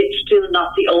 but it's still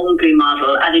not the only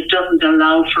model, and it doesn't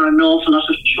allow for an awful lot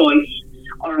of choice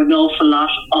or an awful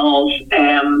lot of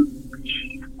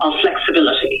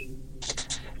flexibility.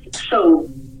 So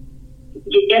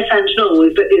yes and no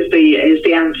is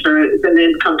the answer, the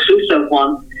inconclusive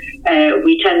one.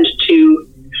 We tend to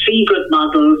see good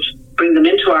models, bring them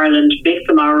into Ireland, make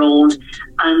them our own,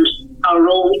 and our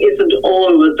own isn't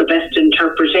always the best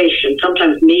interpretation.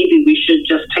 Sometimes maybe we should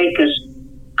just take it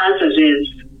as it is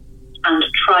and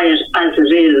try it as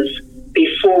it is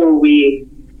before we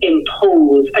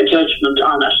impose a judgment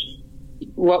on it.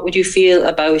 What would you feel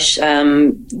about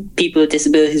people with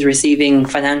disabilities receiving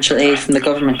financial aid from the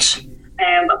government?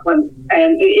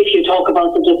 If you talk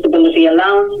about the disability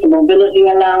allowance, the mobility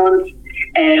allowance,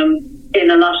 in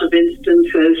a lot of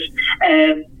instances,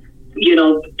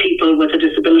 people with a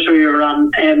disability are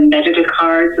on medical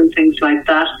cards and things like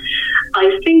that.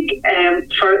 I think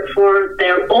for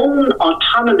their own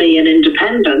autonomy and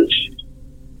independence,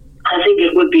 I think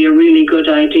it would be a really good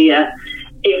idea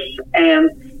if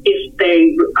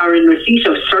they are in receipt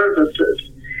of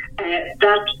services,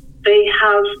 that they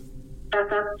have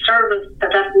that service,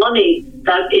 that money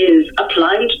that is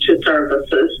applied to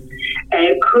services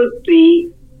could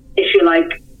be, if you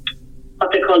like,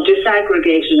 what they call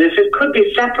disaggregated. If it could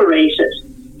be separated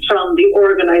from the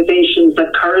organisations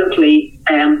that currently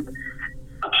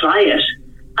apply it,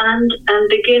 and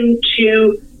begin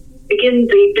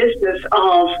the business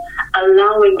of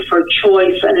allowing for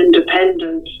choice and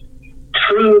independence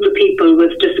through the people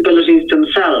with disabilities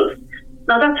themselves.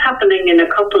 Now that's happening in a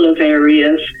couple of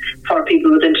areas for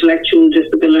people with intellectual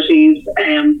disabilities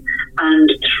and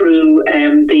through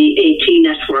the AT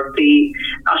network, the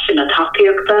Ashina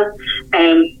Takiakta,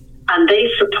 and they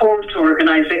support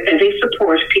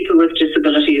people with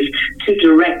disabilities to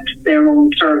direct their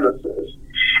own services.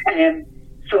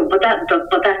 But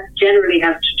that generally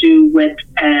has to do with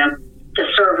the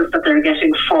service that they're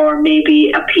getting for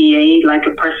maybe a PA, like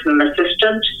a personal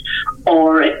assistant,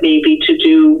 or it may be to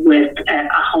do with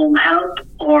a home help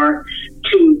or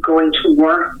to going to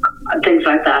work and things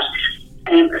like that.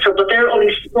 But they're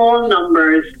only small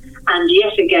numbers, and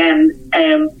yet again,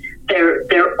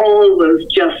 they're always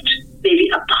just maybe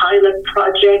a pilot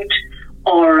project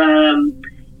or a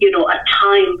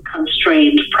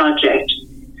time-constrained project.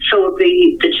 So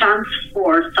the chance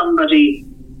for somebody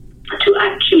to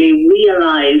actually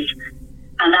realise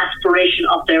an aspiration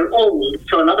of their own.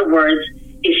 So in other words,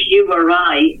 if you or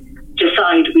I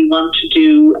decide we want to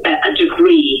do a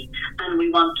degree and we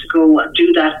want to go and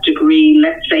do that degree,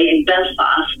 let's say in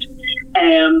Belfast,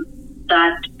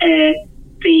 that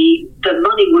the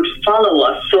money would follow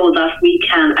us so that we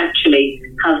can actually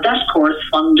have that course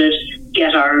funded,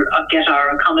 get our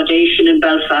accommodation in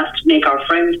Belfast, make our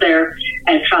friends there,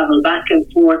 and travel back and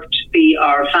forth to see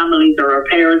our families or our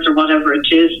parents or whatever it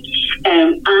is,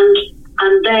 and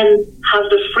then have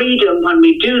the freedom when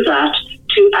we do that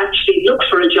to actually look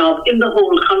for a job in the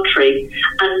whole country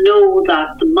and know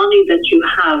that the money that you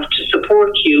have to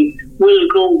support you will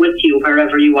go with you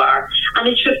wherever you are. And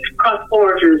it should cross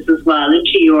borders as well,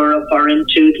 into Europe or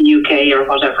into the UK or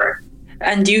whatever.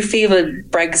 And do you feel with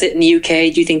Brexit in the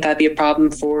UK, do you think that'd be a problem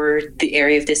for the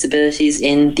area of disabilities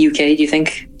in the UK, do you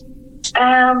think?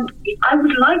 I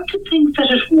would like to think that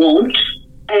it won't,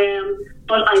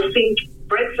 but I think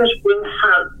Brexit will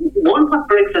have... what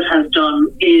Brexit has done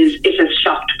is it has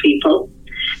shocked people,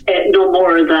 no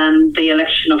more than the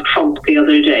election of Trump the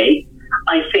other day.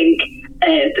 I think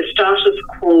the status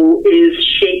quo is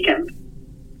shaken.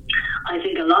 I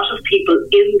think a lot of people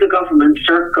in the government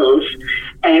circles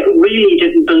really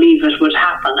didn't believe it would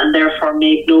happen and therefore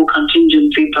made no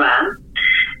contingency plan.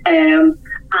 And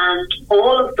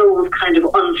all of those kind of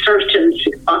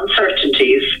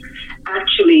uncertainties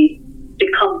actually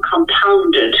become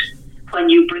compounded when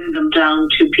you bring them down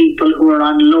to people who are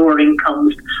on lower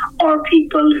incomes or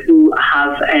people who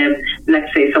have,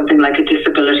 let's say, something like a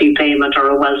disability payment or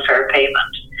a welfare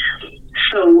payment.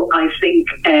 So I think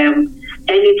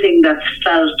anything that's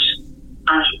felt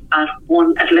at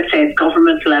let's say,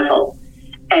 government level,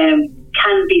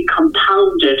 can be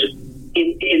compounded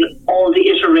in all the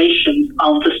iterations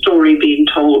of the story being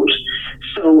told.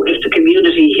 So if the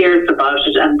community hears about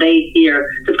it and they hear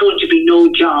there's going to be no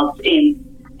jobs in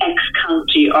X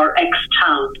county or X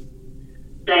town,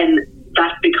 then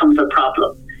that becomes a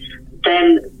problem.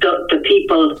 Then the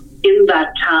people in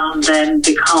that town then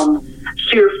become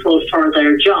fearful for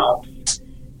their jobs.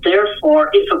 Therefore,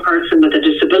 if a person with a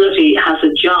disability has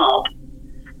a job,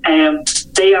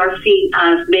 they are seen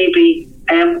as maybe,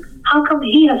 how come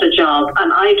he has a job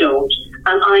and I don't,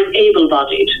 and I'm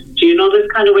able-bodied? Do you know this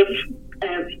kind of way?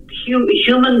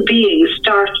 Human beings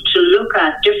start to look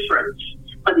at difference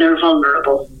when they're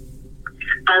vulnerable.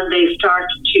 And they start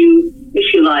to,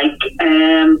 if you like,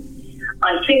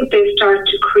 I think they start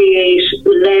to create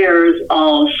layers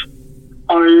of,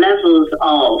 or levels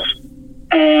of,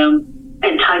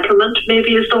 entitlement,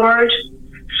 maybe is the word.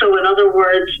 So in other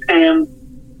words,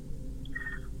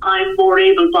 I'm more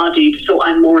able-bodied, so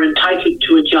I'm more entitled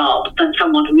to a job than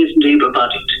someone who isn't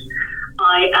able-bodied.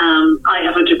 I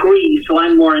have a degree, so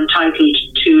I'm more entitled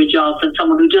to a job than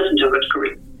someone who doesn't have a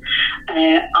degree.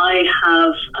 I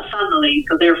have a family,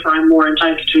 so therefore I'm more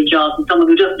entitled to a job than someone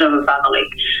who doesn't have a family.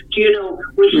 Do you know,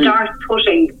 we start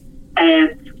putting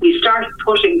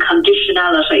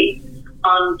conditionality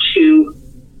onto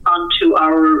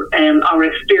our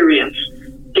experience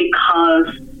because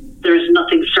there's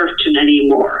nothing certain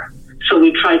anymore. So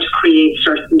we try to create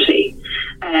certainty,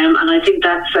 and I think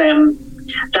that's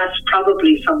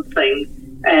probably something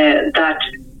that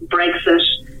Brexit,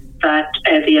 that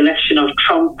the election of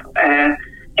Trump,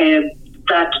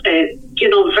 that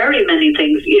very many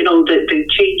things. The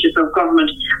changes of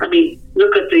government. I mean,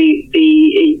 look at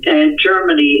the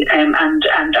Germany and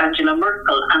Angela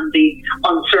Merkel and the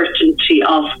uncertainty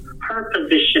of her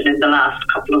position in the last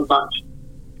couple of months.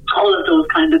 All of those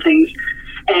kind of things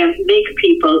make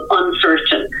people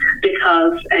uncertain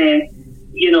because,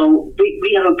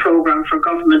 we have a program for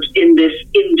government in this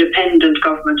independent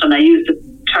government, and I use the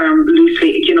term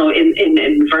loosely, in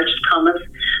inverted commas.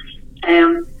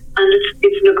 And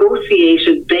it's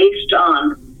negotiated based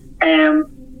on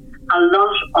a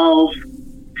lot of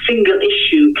single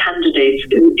issue candidates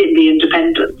in the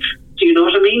independents. Do you know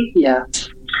what I mean? Yeah.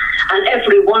 And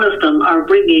every one of them are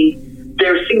bringing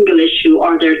their single issue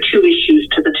or their two issues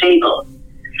to the table.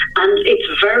 And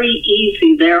it's very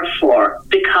easy, therefore,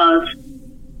 because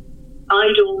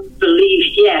I don't believe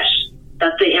yet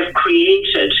that they have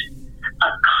created a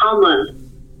common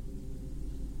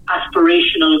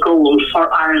aspirational goal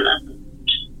for Ireland.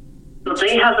 But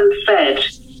they haven't said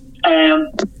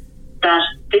that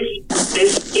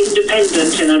this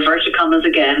independent, in inverted commas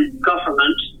again,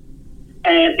 government,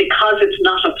 because it's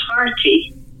not a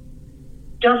party,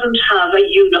 doesn't have a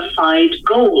unified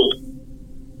goal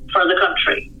for the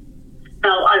country.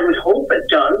 Now, I would hope it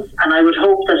does, and I would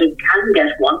hope that it can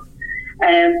get one.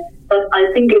 But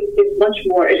I think it's much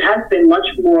more, it has been much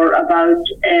more about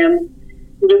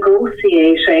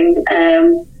negotiating,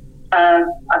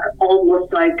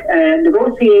 almost like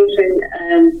negotiating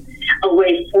a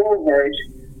way forward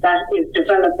that is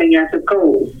developing as it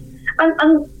goes.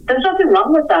 And there's nothing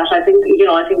wrong with that. I think,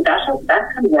 that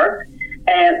can work,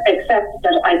 except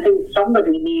that I think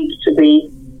somebody needs to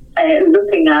be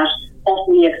looking at what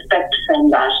we expect from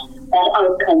that, what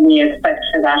outcome we expect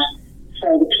for that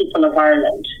for the people of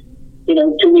Ireland.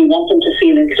 Do we want them to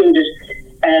feel included?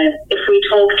 If we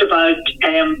talked about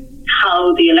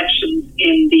how the elections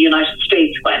in the United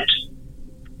States went,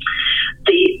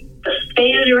 the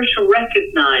failure to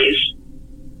recognise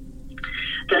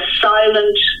the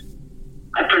silent,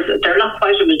 they're not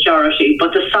quite a majority,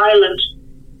 but the silent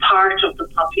part of the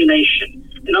population,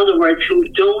 in other words, who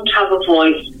don't have a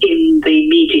voice in the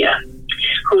media,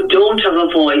 who don't have a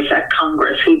voice at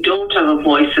Congress, who don't have a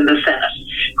voice in the Senate,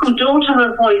 who don't have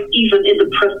a voice even in the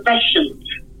professions.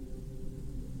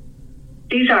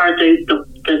 These are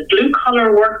the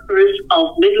blue-collar workers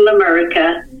of middle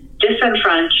America,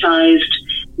 disenfranchised,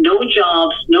 no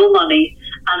jobs, no money,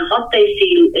 and what they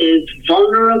feel is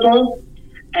vulnerable,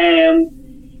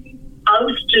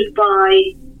 ousted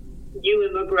by new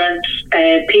immigrants,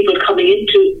 people coming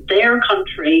into their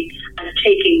country and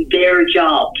taking their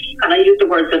jobs. And I use the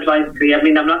words advisory. I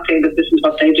mean, I'm not saying that this is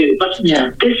what they do, but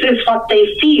this is what they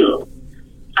feel.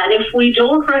 And if we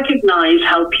don't recognise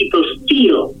how people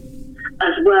feel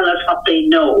as well as what they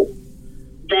know,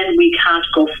 then we can't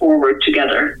go forward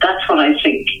together. That's what I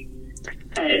think.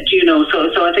 So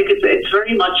I think it's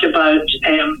very much about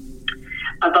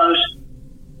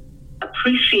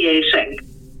appreciating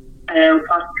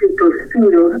what people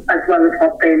feel as well as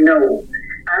what they know,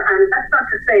 And that's not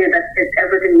to say that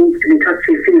everything needs to be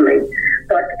touchy-feely,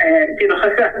 but,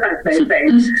 as they say.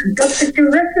 But that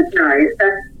you recognise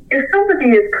that if somebody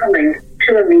is coming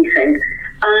to a meeting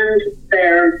and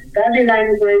their body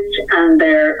language and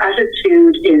their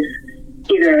attitude is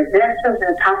either aggressive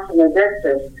or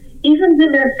passive-aggressive, even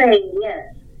when they're saying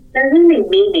yes, they're really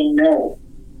meaning no.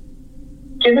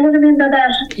 Do you know what I mean by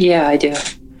that? Yeah, I do.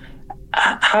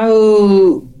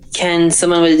 How can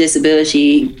someone with a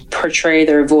disability portray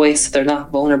their voice so they're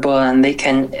not vulnerable and they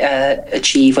can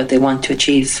achieve what they want to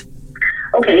achieve?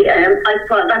 Okay, I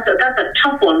thought that's a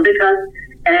tough one because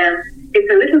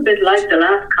it's a little bit like the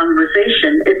last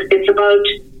conversation. It's about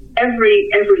every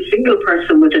single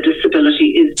person with a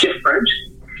disability is different.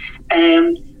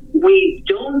 We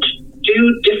don't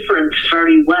do difference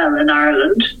very well in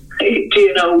Ireland. Do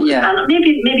you know? Yeah. And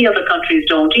maybe other countries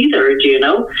don't either. Do you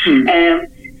know?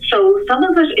 So some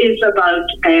of it is about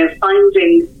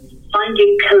finding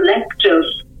collective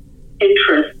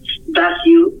interests that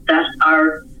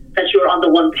you're on the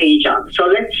one page on. So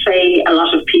let's say a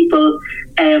lot of people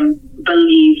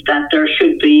believe that there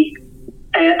should be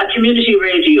a community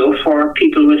radio for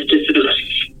people with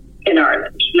disabilities in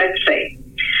Ireland. Let's say.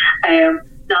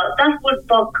 Now that would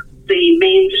buck the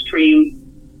mainstream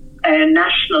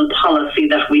national policy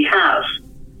that we have,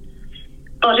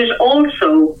 but it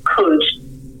also could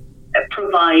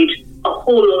provide a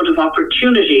whole load of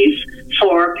opportunities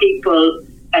for people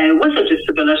with a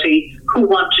disability who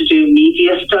want to do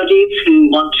media studies, who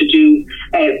want to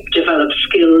develop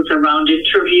skills around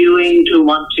interviewing, who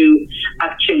want to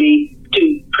actually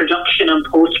do production and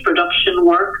post-production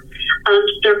work. And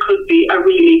there could be a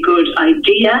really good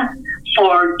idea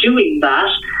for doing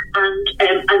that, and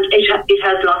it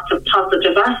has lots of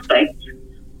positive aspects.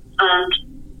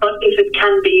 But if it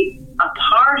can be a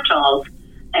part of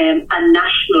a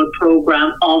national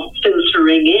program of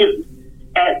filtering in,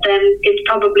 then it's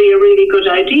probably a really good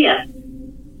idea.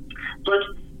 But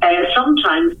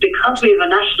sometimes, because we have a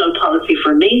national policy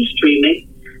for mainstreaming,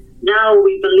 now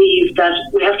we believe that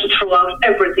we have to throw out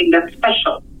everything that's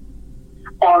special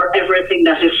or everything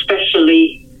that is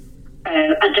specially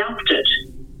adapted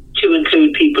to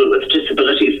include people with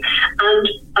disabilities. And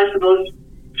I suppose,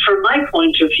 from my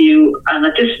point of view, and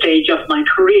at this stage of my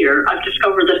career, I've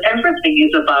discovered that everything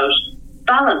is about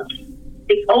balance.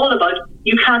 It's all about,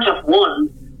 you can't have one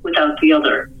without the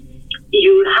other.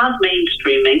 You have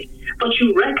mainstreaming, but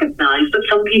you recognise that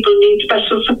some people need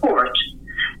special support.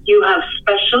 You have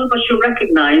special, but you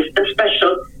recognise that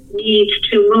special needs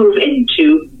to move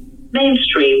into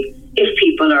mainstream if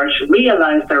people are to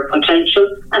realise their potential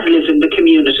and live in the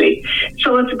community.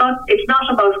 So it's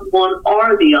not about one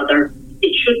or the other.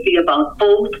 It should be about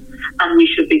both, and we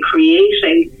should be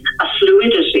creating a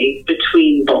fluidity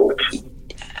between both.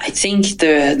 I think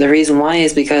the reason why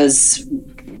is because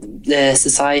the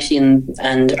society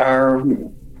and our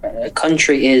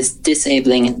country is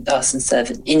disabling us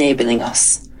instead of enabling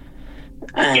us.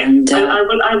 And I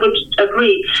would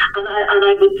agree, and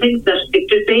I would think that it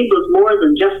disables more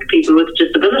than just people with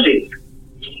disabilities.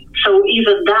 So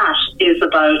even that is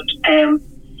about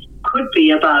could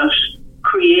be about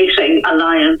creating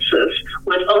alliances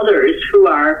with others who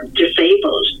are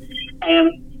disabled.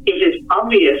 It is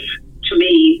obvious to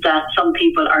me that some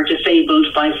people are disabled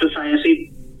by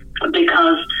society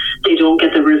because they don't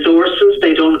get the resources,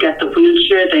 they don't get the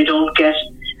wheelchair, they don't get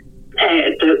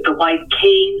the white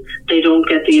cane, they don't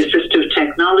get the assistive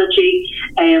technology.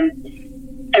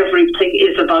 Everything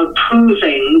is about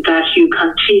proving that you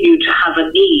continue to have a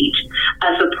need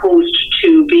as opposed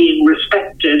to being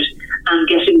respected and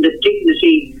getting the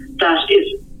dignity that is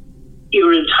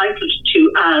you're entitled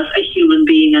to as a human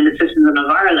being and a citizen of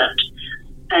Ireland.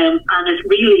 And it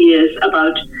really is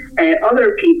about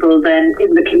other people then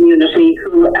in the community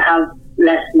who have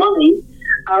less money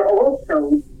are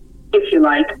also, if you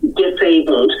like,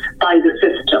 disabled by the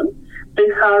system,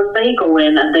 because they go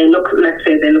in and they look, let's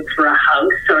say they look for a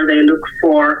house or they look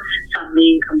for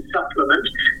family income supplement,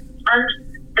 and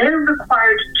they're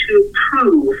required to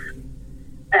prove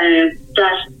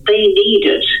that they need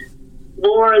it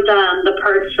more than the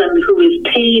person who is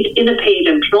paid in a paid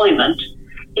employment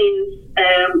is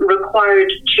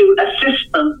required to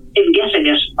assist them in getting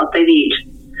it what they need.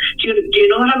 Do you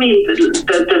know what I mean?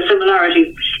 The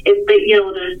similarities.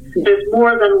 There's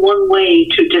more than one way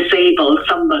to disable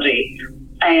somebody,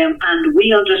 and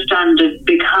we understand it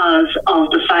because of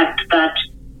the fact that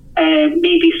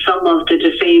maybe some of the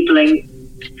disabling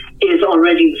is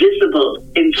already visible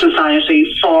in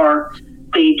society for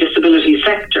the disability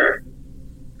sector,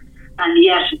 and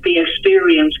yet the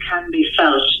experience can be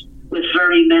felt with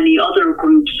very many other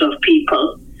groups of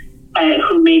people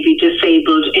who may be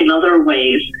disabled in other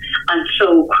ways. And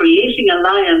so creating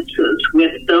alliances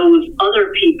with those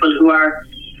other people who are,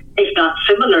 if not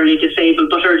similarly disabled,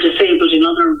 but are disabled in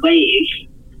other ways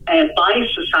by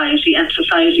society and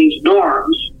society's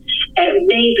norms,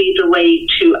 may be the way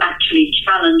to actually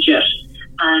challenge it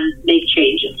and make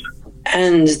changes.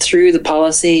 And through the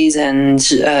policies and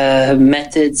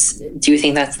methods, do you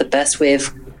think that's the best way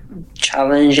of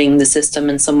challenging the system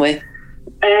in some way?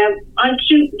 I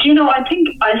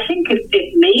think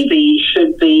it maybe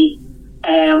should be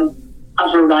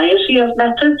a variety of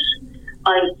methods.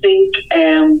 I think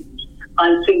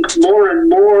more and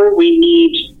more we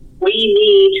need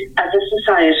as a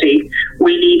society,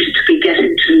 we need to be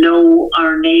getting to know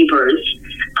our neighbours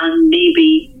and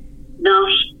maybe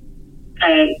not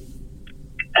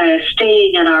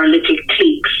staying in our little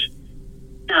cliques.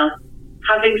 Now,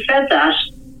 having said that,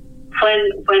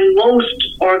 when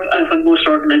most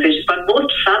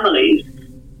families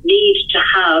need to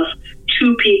have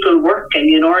two people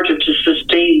working in order to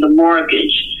sustain the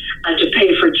mortgage and to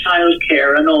pay for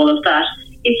childcare and all of that,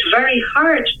 it's very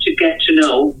hard to get to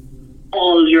know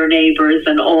all your neighbours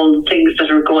and all the things that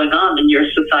are going on in your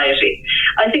society.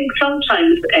 I think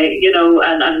sometimes,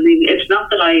 and I mean, it's not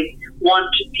that I want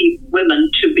women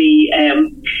to be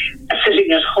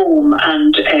sitting at home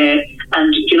and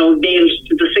nailed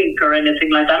to the sink or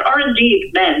anything like that, or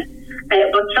indeed men.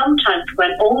 But sometimes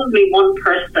when only one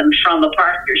person from a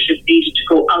partnership needed to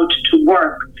go out to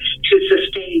work to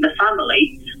sustain the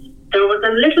family, there was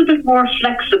a little bit more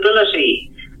flexibility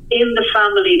in the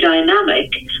family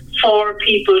dynamic for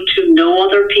people to know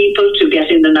other people, to get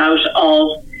in and out of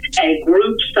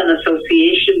groups and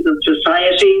associations and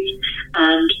societies,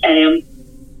 and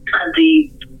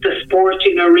the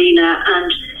sporting arena,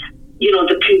 and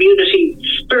the community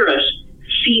spirit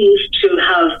seems to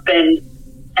have been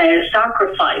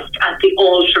sacrificed at the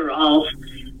altar of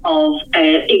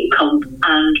income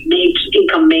and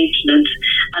income maintenance,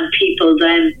 and people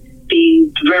then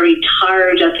being very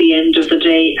tired at the end of the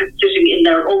day and sitting in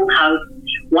their own house,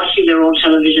 watching their own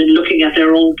television, looking at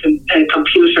their own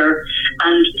computer,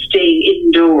 and staying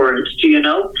indoors.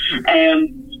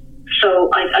 So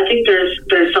I think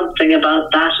there's something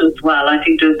about that as well. I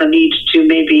think there's a need to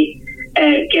maybe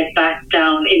get back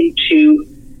down into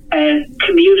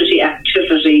community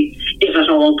activity, if at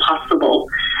all possible,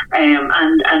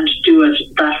 and do it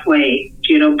that way.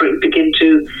 Begin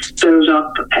to build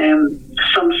up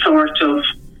some sort of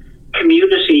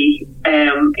community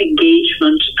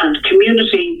engagement and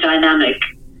community dynamic.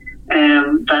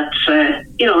 I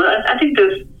think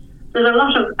there's a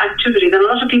lot of activity. There are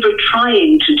a lot of people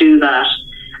trying to do that,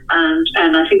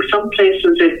 and I think some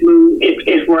places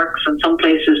it works and some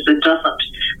places it doesn't.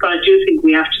 But I do think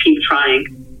we have to keep trying.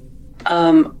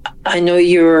 I know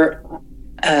you're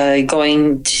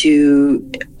going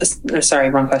to... Sorry,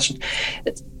 wrong question.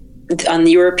 On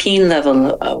the European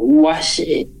level, what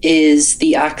is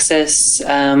the access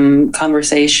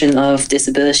conversation of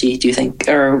disability, do you think,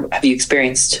 or have you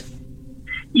experienced?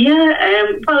 Yeah,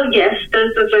 well, yes,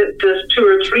 there's two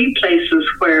or three places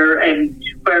where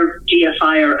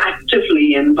DFI are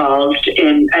actively involved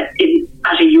at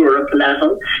a Europe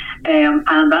level,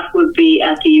 and that would be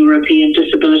at the European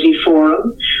Disability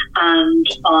Forum, and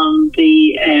on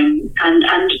the and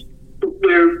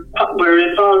we're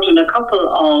involved in a couple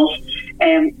of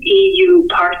EU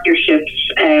partnerships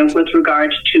with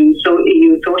regard to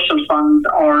EU social funds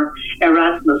or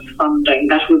Erasmus funding.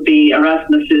 That would be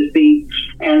Erasmus is the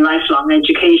lifelong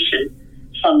education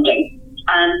funding,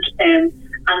 and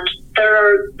there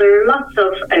are lots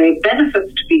of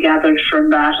benefits to be gathered from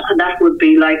that, and that would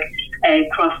be like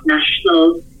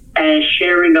cross-national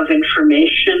sharing of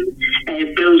information,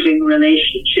 building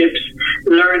relationships,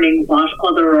 learning what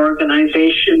other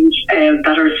organisations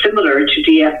that are similar to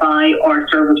DFI or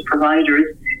service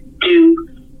providers do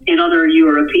in other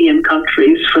European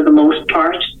countries for the most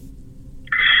part,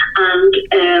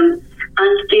 and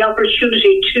the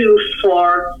opportunity too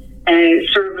for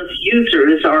service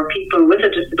users or people with a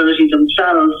disability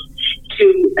themselves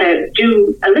to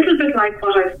do a little bit like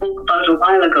what I spoke about a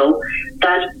while ago,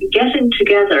 that getting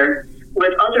together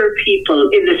with other people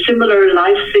in a similar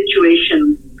life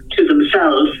situation to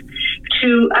themselves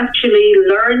to actually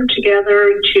learn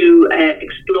together, to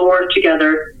explore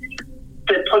together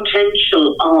the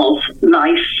potential of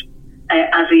life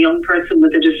as a young person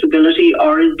with a disability,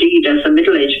 or indeed as a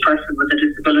middle-aged person with a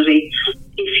disability,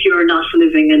 if you're not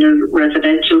living in a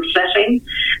residential setting,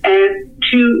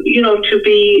 to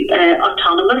be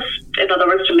autonomous, in other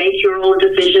words, to make your own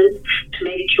decisions, to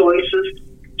make choices,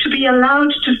 to be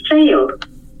allowed to fail.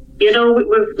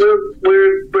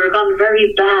 We're gone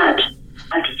very bad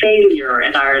at failure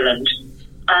in Ireland.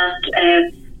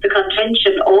 And the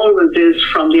contention always is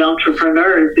from the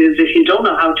entrepreneurs is if you don't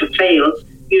know how to fail,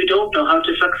 you don't know how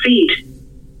to succeed.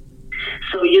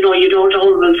 So, you don't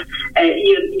always,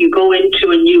 you go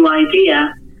into a new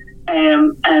idea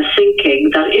thinking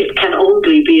that it can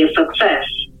only be a success.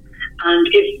 And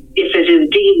if it is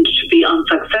deemed to be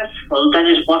unsuccessful, then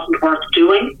it wasn't worth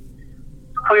doing.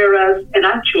 Whereas, in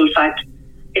actual fact,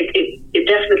 it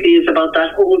definitely is about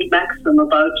that old maxim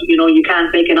about, you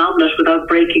can't make an omelette without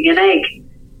breaking an egg.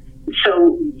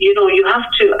 So, you have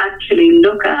to actually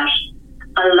look at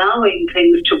allowing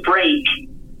things to break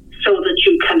so that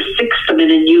you can fix them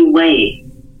in a new way.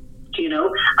 And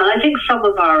I think some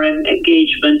of our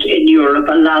engagement in Europe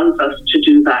allows us to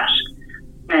do that.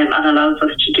 And allows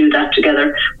us to do that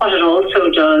together. What it also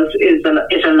does is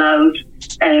it allows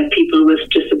people with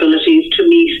disabilities to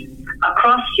meet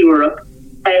across Europe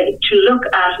to look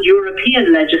at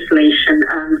European legislation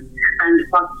and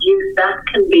what use that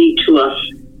can be to us,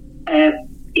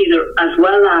 either as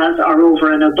well as or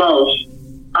over and above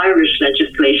Irish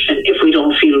legislation if we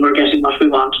don't feel we're getting what we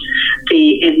want.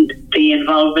 The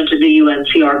involvement in the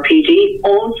UNCRPD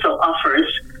also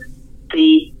offers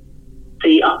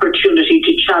the opportunity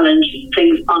to challenge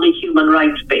things on a human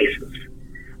rights basis.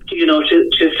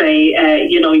 To say,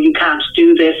 you can't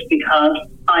do this because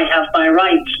I have my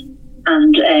rights,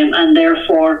 and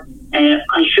therefore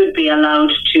I should be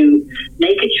allowed to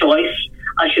make a choice.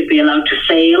 I should be allowed to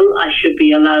fail. I should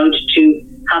be allowed to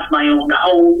have my own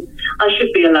home. I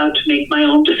should be allowed to make my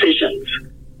own decisions.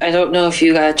 I don't know if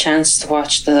you got a chance to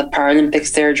watch the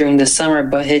Paralympics there during the summer,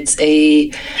 but it's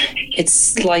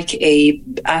like a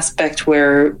aspect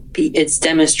where it's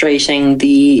demonstrating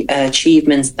the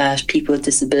achievements that people with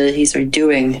disabilities are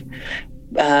doing.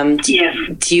 Yes.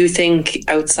 Do you think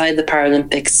outside the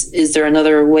Paralympics, is there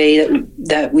another way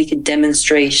that we could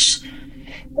demonstrate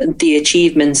the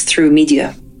achievements through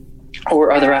media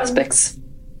or other aspects?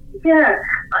 Yeah,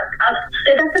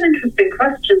 that's an interesting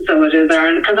question. So it is,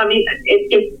 Aaron, because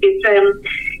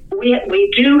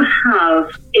we do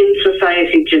have in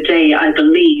society today, I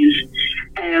believe,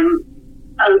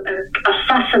 a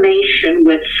fascination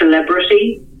with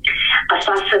celebrity, a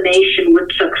fascination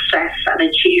with success and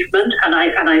achievement, and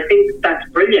I think that's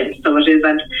brilliant. So it is,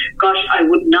 and gosh, I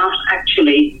would not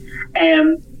actually.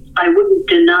 I wouldn't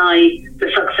deny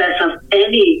the success of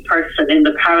any person in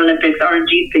the Paralympics or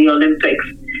indeed the Olympics.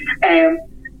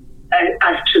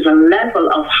 As to the level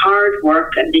of hard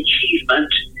work and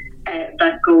achievement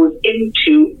that goes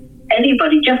into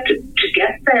anybody just to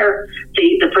get there,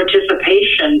 the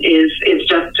participation is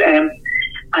just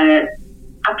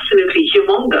absolutely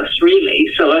humongous, really.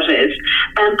 So it is,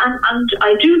 and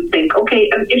I do think, okay,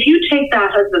 if you take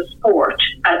that as a sport,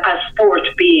 as sport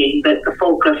being the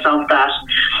focus of that,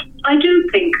 I do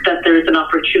think that there's an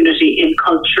opportunity in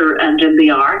culture and in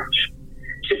the arts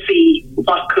to see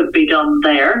what could be done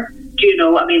there.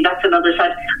 That's another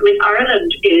side.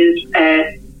 Ireland is,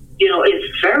 is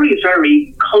very,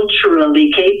 very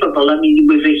culturally capable.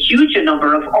 We've a huge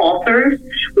number of authors.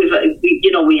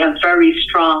 We have very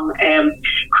strong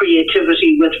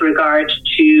creativity with regard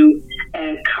to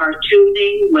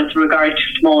cartooning, with regard to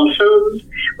small films,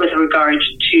 with regard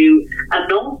to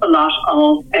an awful lot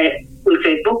of, we'll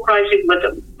say, book writing, with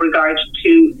regard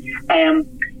to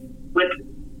with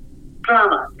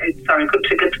drama. Sorry, I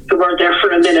couldn't get the word there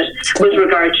for a minute. With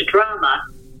regard to drama,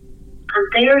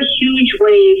 and they are huge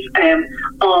ways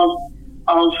of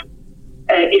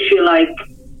if you like,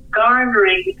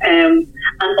 garnering an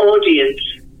audience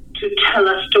to tell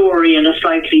a story in a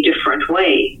slightly different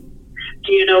way.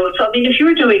 So if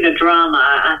you're doing a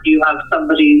drama and you have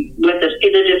somebody with it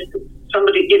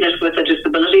somebody in it with a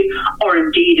disability, or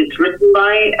indeed it's written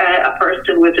by a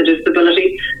person with a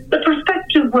disability, the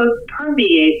perspective will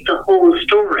permeate the whole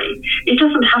story. It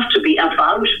doesn't have to be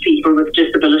about people with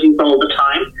disabilities all the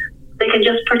time. They can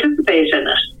just participate in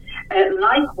it.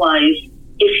 Likewise,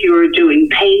 if you're doing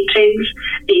paintings,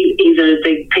 either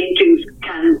the paintings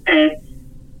can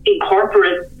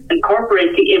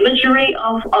incorporate the imagery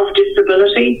of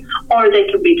disability, or they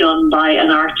can be done by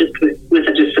an artist with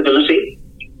a disability.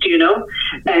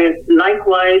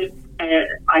 Likewise,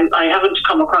 I haven't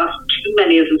come across too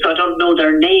many of them, so I don't know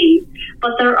their names,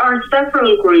 but there are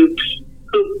several groups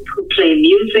who play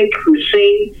music, who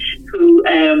sing, who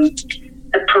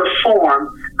perform,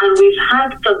 and we've had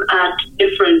them at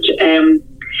different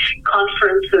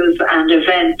conferences and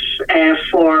events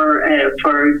for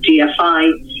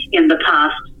DFI in the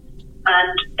past,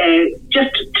 and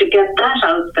just to get that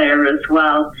out there as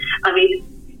well.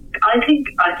 I think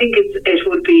it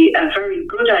would be a very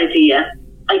good idea.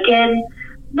 Again,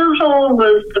 not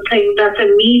always the thing that's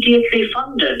immediately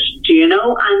funded, do you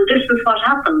know? And this is what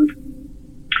happens.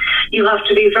 You have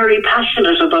to be very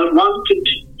passionate about wanting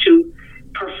to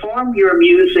perform your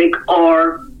music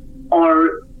or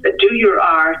do your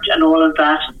art and all of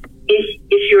that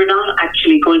if you're not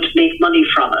actually going to make money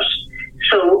from it.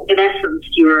 So in essence,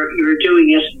 you're doing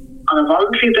it on a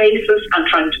voluntary basis and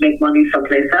trying to make money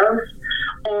someplace else,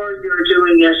 or you're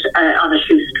doing it on a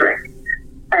shoestring.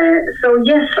 So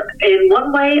yes, in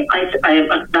one way,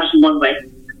 not in one way,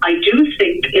 I do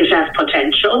think it has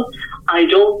potential. I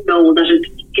don't know that it's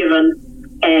given,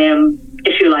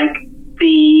 if you like,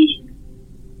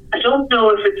 I don't know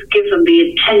if it's given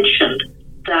the attention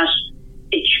that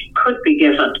it could be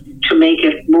given to make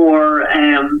it more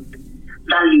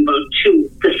valuable to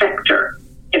the sector,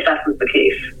 if that was the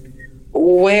case.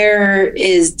 Where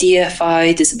is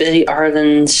DFI Disability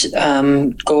Ireland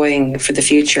going for the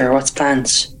future? What's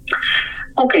plans?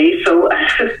 Okay, so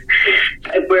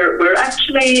we're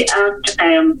actually at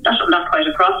not quite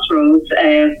a crossroads.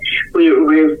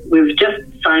 We've just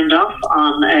signed off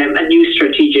on a new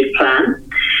strategic plan.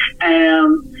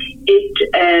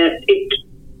 It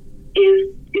is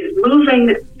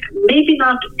moving, maybe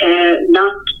not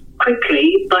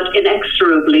quickly, but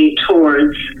inexorably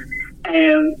towards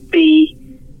the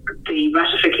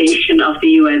ratification of the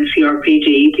UN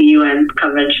CRPD, the UN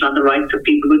Convention on the Rights of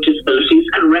People with Disabilities,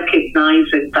 and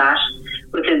recognising that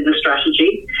within the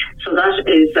strategy. So that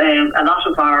is a lot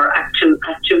of our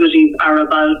activities are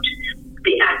about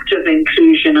the active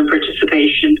inclusion and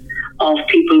participation of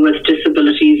people with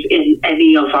disabilities in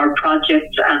any of our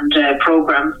projects and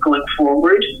programs going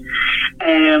forward.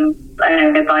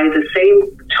 By the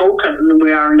same token,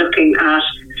 we are looking at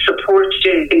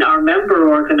supporting our member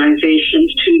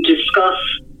organisations to discuss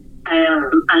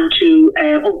and to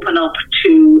open up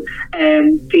to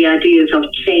the ideas of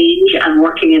change and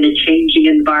working in a changing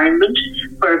environment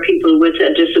where people with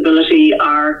a disability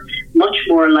are much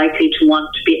more likely to want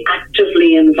to be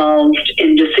actively involved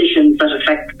in decisions that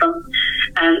affect them,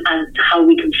 and how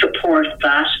we can support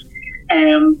that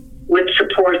with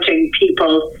supporting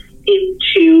people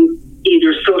into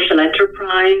either social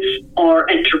enterprise or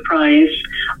employment.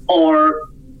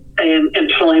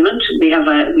 We have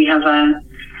a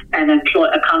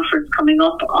conference coming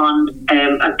up on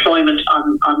employment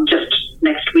on just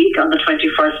next week on the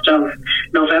 21st of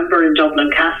November in Dublin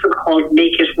Castle, called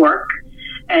Make It Work.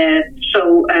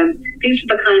 So these are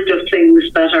the kind of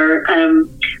things that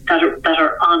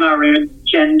are on our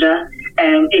agenda,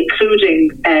 including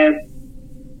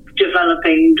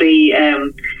developing the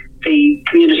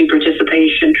community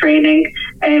participation training,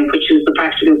 which is the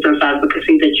practical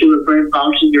self-advocacy that you were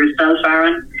involved in yourself,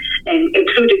 Aaron, and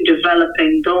including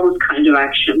developing those kind of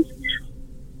actions.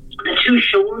 The two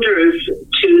shoulders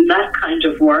to that kind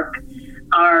of work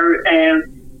are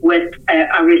with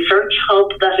a research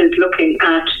hub that is looking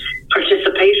at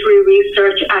participatory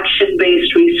research,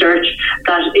 action-based research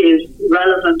that is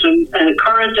relevant and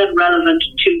current and relevant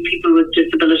to people with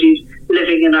disabilities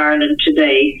living in Ireland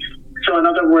today. So in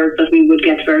other words, that we would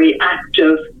get very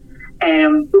active,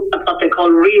 what they call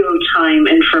real-time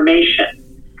information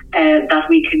that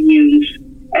we can use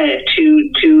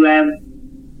to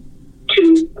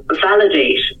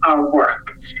validate our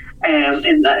work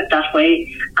in that way.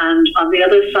 And on the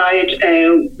other side,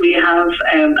 we have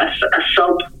a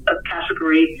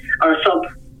sub-category or a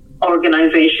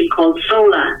sub-organisation called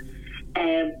SOLA,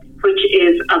 which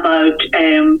is about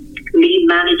lean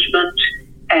management,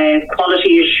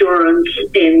 quality assurance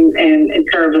in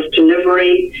service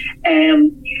delivery,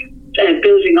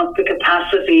 building up the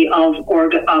capacity of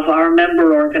our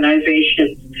member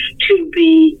organisations to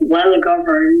be well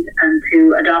governed and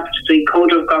to adopt the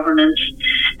code of governance,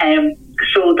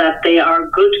 so that they are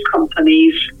good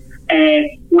companies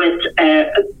with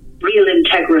real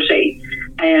integrity,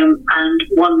 and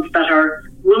ones that are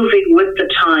moving with the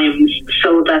times,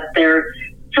 so that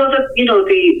you know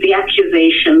the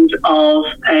accusations of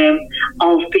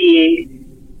being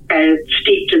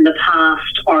steeped in the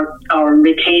past or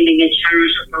retaining a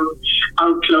charitable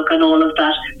outlook and all of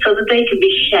that, so that they can be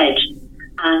shed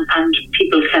and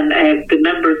people can, the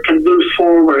members can move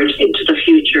forward into the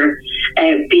future,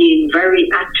 being very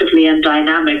actively and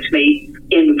dynamically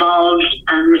involved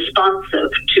and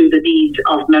responsive to the needs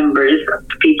of members,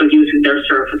 people using their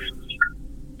services.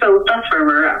 So that's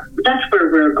where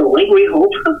we're going, we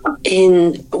hope.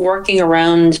 In working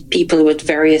around people with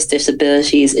various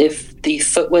disabilities, if the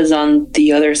foot was on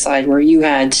the other side where you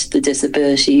had the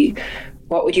disability,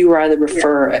 what would you rather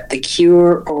prefer, the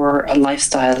cure or a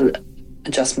lifestyle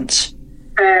adjustment?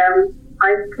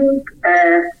 I think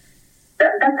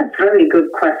that's a very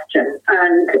good question,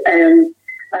 and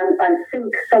And I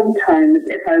think sometimes,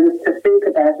 if I was to think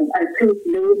about it, I think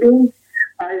maybe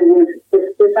I would,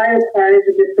 if I acquired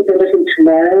a disability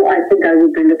tomorrow, I think I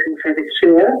would be looking for the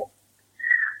cure.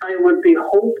 I would be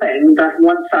hoping that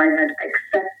once I had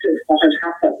accepted what had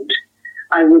happened,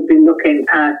 I would be looking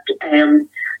at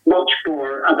much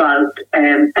more about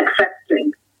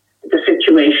accepting the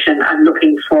situation and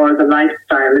looking for the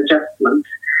lifestyle adjustment.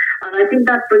 And I think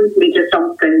that brings me to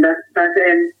something that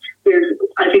is,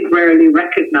 I think, rarely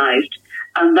recognised,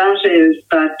 and that is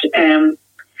that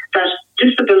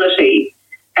disability.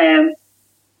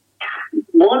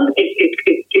 One,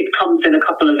 it comes in a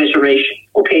couple of iterations.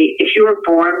 Okay, if you were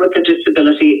born with a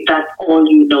disability, that's all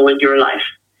you know in your life,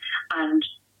 and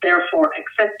therefore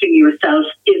accepting yourself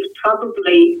is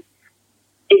probably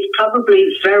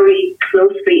very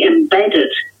closely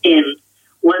embedded in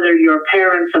whether your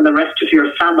parents and the rest of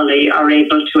your family are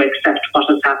able to accept what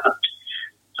has happened,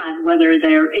 and whether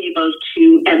they're able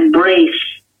to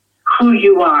embrace who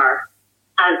you are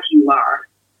as you are,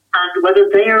 and whether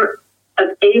they're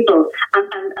able,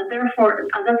 and therefore,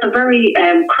 and that's a very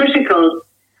critical,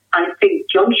 I think,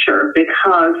 juncture,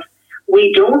 because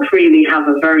we don't really have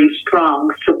a very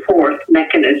strong support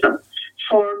mechanism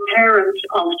for parents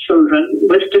of children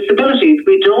with disabilities.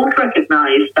 We don't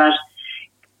recognise that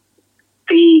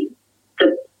the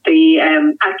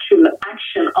actual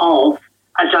action of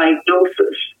a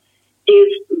diagnosis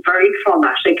is very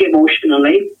traumatic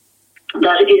emotionally.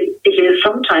 That it is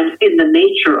sometimes in the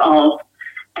nature of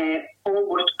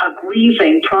almost a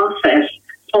grieving process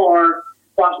for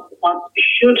what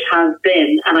should have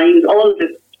been, and I use all of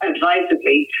this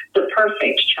advisedly, the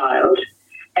perfect child,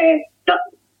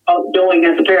 knowing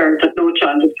as a parent that no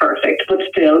child is perfect, but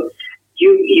still,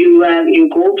 you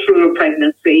go through a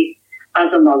pregnancy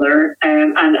as a mother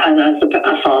and as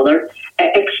a father,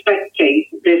 expecting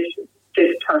this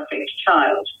perfect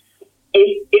child.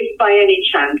 If by any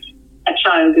chance a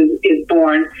child is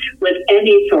born with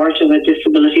any sort of a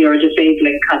disability or a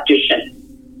disabling condition,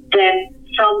 then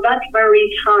from that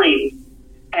very time,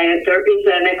 there is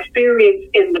an experience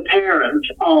in the parent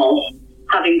of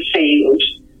having failed,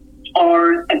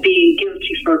 or being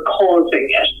guilty for causing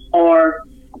it, or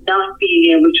not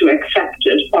being able to accept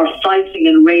it, or fighting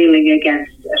and railing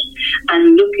against it,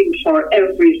 and looking for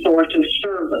every sort of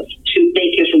service to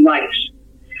make it right.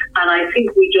 And I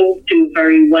think we don't do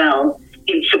very well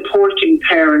in supporting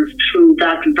parents through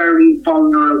that very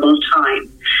vulnerable time.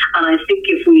 And I think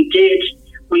if we did,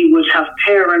 we would have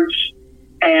parents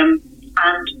and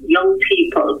young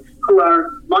people who are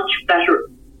much better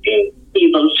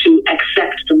able to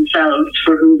accept themselves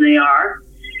for who they are,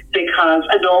 because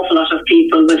an awful lot of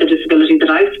people with a disability that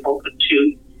I've spoken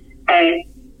to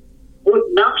would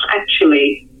not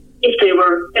actually, if they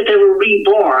were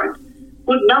reborn,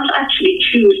 would not actually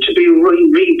choose to be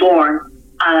reborn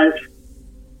as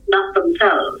not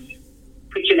themselves,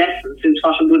 which in essence is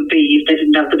what it would be if they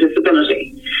didn't have the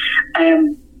disability.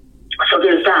 So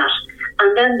there's that.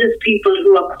 And then there's people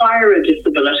who acquire a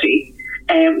disability,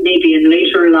 maybe in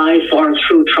later life or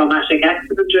through traumatic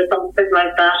accident or something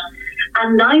like that,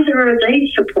 and neither are they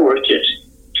supported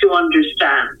to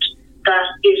understand that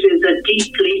it is a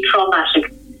deeply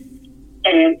traumatic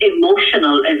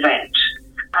emotional event,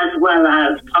 as well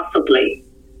as possibly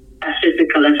a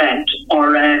physical event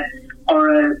or a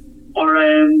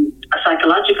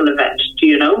psychological event, do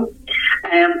you know?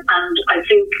 And I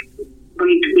think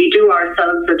we do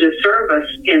ourselves a disservice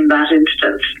in that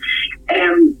instance.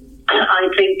 I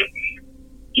think,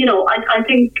 I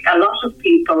think a lot of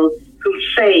people who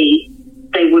say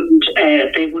they wouldn't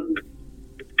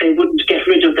get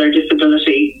rid of their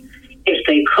disability if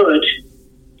they could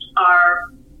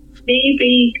are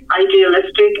maybe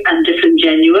idealistic and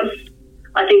disingenuous.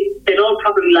 I think they'd all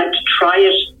probably like to try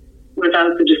it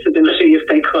without the disability if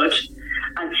they could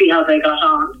and see how they got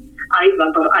on.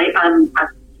 But I am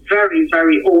very,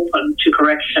 very open to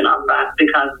correction on that,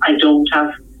 because I don't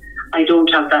have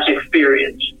that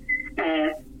experience.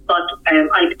 But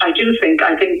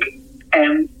I think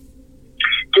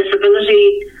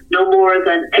disability, no more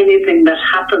than anything that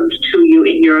happens to you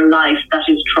in your life that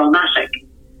is traumatic,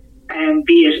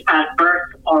 be it at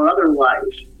birth or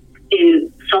otherwise, is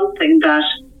something that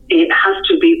it has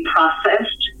to be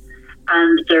processed.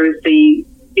 And there's the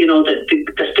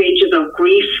stages of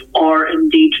grief or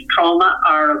indeed trauma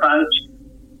are about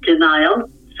denial.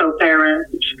 So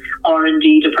parents, or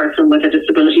indeed a person with a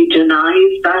disability,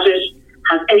 denies that it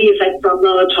has any effect on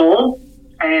them at all.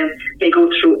 They go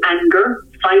through anger,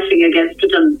 fighting against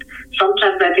it, and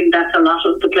sometimes I think that's a lot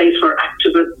of the place where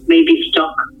activists may be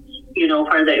stuck,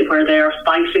 where they are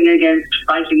fighting against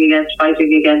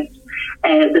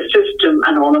the system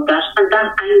and all of that. And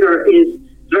that anger is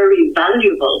very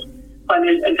valuable when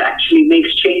it actually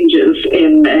makes changes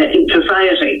in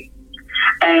society.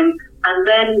 And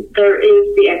then there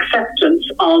is the acceptance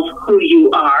of who you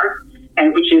are,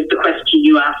 which is the question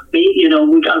you asked me,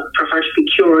 would I prefer to be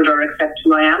cured or accept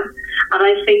who I am? And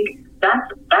I think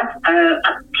that's a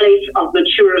place of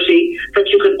maturity that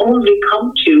you can only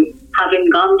come to having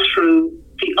gone through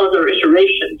the other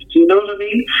iterations. Do you know what I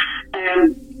mean?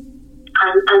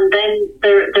 And then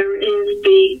there is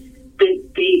the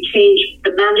change,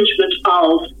 the management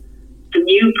of the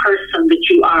new person that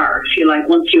you are, if you like,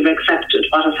 once you've accepted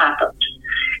what has happened.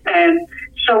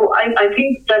 So I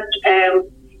think that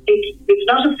it's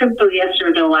not a simple yes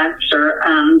or no answer,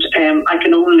 and I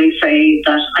can only say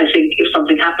that I think if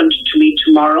something happened to me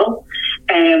tomorrow,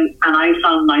 and I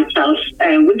found myself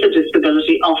with a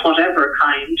disability of whatever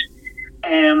kind,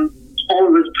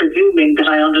 always presuming that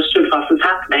I understood what was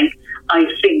happening, I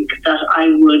think that I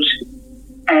would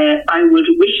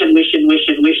wish and wish and wish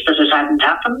and wish that it hadn't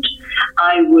happened.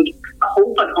 I would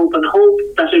hope and hope and hope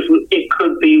that it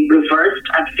could be reversed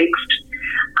and fixed.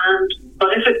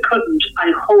 But if it couldn't,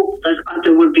 I hope that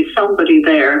there would be somebody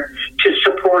there to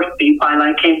support me while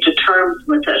I came to terms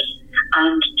with it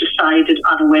and decided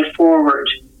on a way forward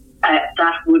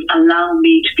that would allow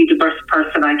me to be the best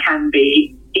person I can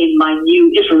be in my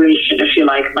new iteration, if you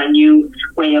like, my new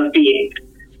way of being.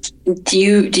 Do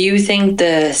you think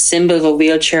the symbol of a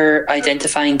wheelchair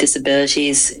identifying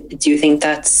disabilities, do you think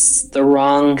that's the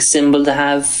wrong symbol to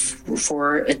have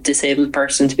for a disabled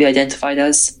person to be identified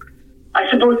as? I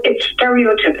suppose it's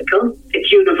stereotypical.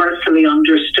 It's universally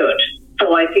understood.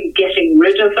 So I think getting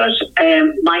rid of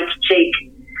it might take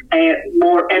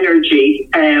more energy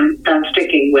than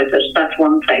sticking with it. That's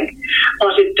one thing.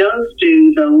 What it does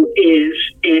do, though, is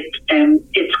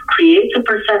it creates a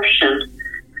perception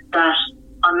that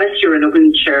unless you're in a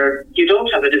wheelchair, you don't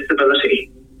have a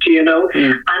disability. Do you know?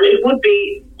 Mm. And it would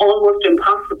be almost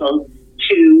impossible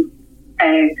to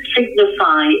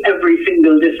signify every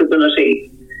single disability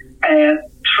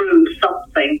through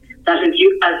something that is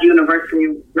as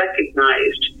universally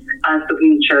recognised as the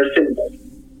wheelchair symbol.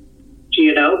 Do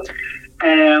you know?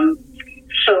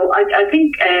 So I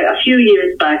think a few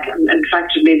years back, and in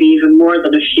fact maybe even more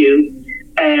than a few,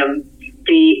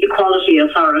 the Equality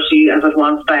Authority, as it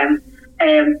was then,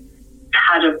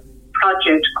 had a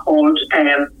project called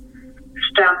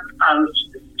Stamp Out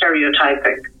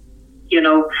Stereotyping.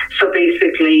 So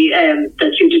basically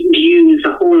that you didn't use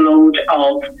a whole load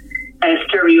of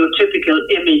stereotypical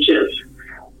images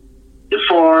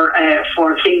for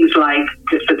things like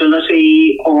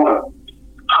disability or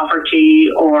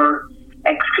poverty or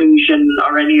exclusion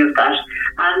or any of that.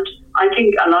 And I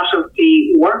think a lot of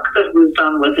the work that was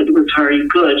done with it was very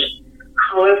good.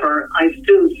 However, I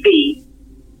still see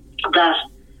that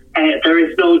there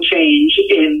is no change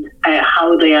in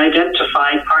how they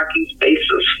identify parking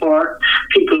spaces for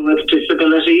people with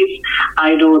disabilities.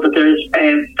 I know that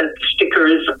that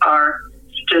stickers are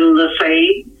still the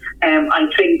same. I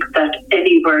think that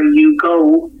anywhere you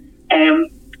go,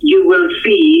 you will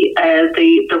see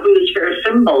the wheelchair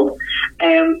symbol.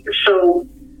 So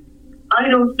I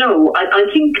don't know. I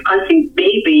think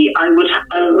maybe I would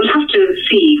have to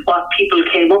see what people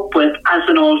came up with as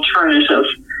an alternative,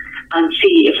 and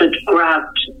see if it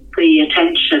grabbed the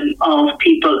attention of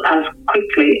people as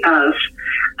quickly as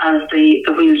the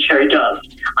wheelchair does.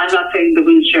 I'm not saying the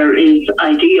wheelchair is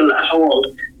ideal at all,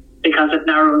 because it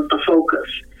narrows the focus,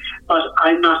 but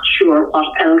I'm not sure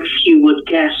what else you would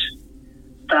get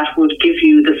that would give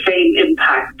you the same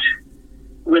impact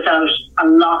without a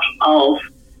lot of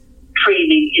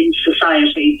training in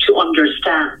society to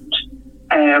understand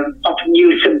what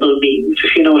new symbol means,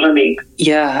 if you know what I mean.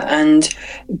 Yeah, and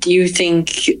do you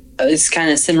think, it's kind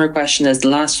of a similar question as the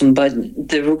last one, but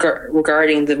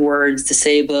regarding the words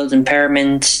disabled,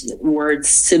 impairment, words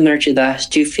similar to that,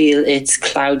 do you feel it's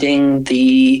clouding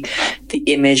the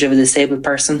image of a disabled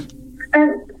person?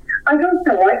 I don't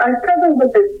know. I struggle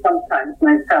with this sometimes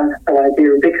myself, so I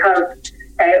do, because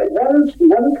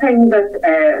one thing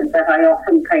that I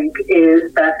often think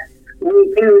is that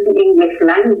we do the English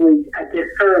language a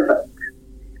disservice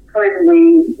when we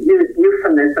use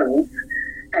euphemisms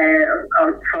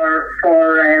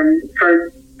for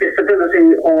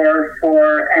disability or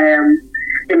for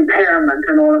impairment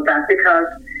and all of that, because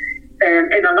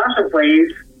in a lot of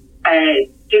ways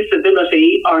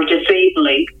disability or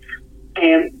disabling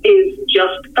is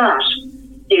just that.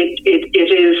 It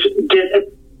is,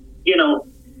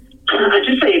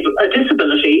 a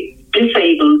disability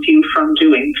disables you from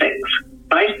doing things,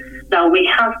 right? Now we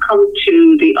have come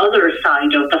to the other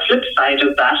side of the flip side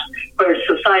of that, where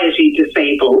society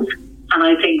disables, and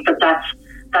I think that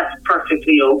that's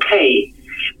perfectly okay.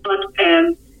 But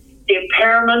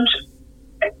impairment,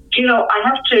 I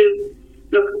have to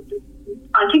look.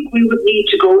 I think we would need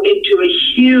to go into a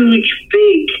huge,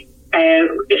 big,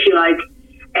 if you like,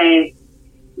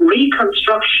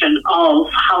 reconstruction of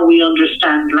how we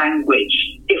understand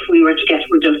language if we were to get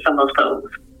rid of some of those.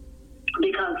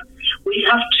 Because we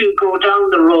have to go down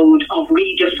the road of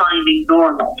redefining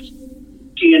normal,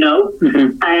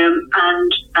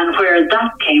 and where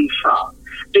that came from.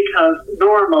 Because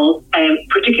normal,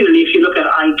 particularly if you look at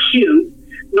IQ,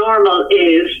 normal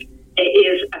is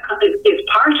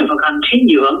part of a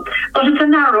continuum, but it's a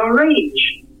narrow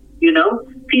range.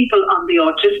 People on the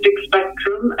autistic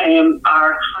spectrum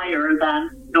are higher than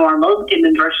normal, in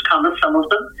inverted commas, some of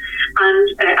them, and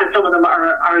some of them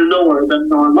are lower than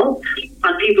normal.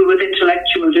 And people with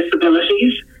intellectual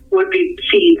disabilities would be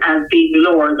seen as being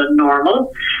lower than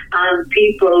normal, and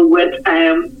people with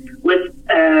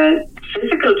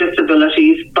physical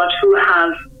disabilities, but who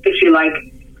have, if you like,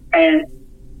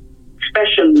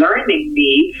 special learning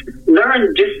needs,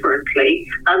 learn differently,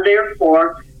 and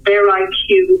therefore their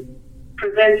IQ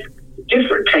presents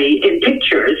differently in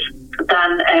pictures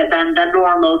than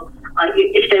normal.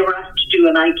 If they were asked to do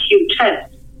an IQ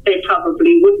test, they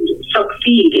probably wouldn't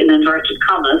succeed, in inverted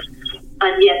commas,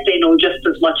 and yet they know just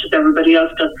as much as everybody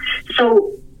else does.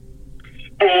 So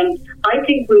I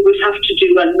think we would have to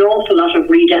do an awful lot of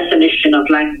redefinition of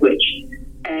language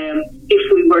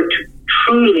if we were to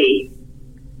truly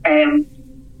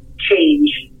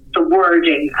change the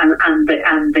wording and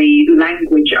the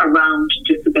language around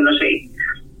disability.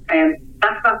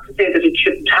 That's not to say that it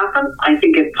shouldn't happen. I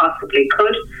think it possibly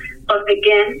could. But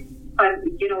again,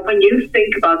 when you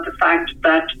think about the fact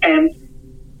that,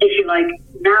 if you like,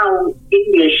 now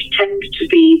English tends to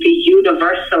be the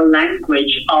universal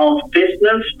language of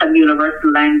business, the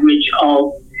universal language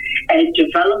of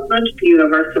development, the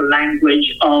universal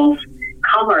language of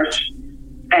commerce,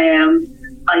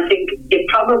 I think it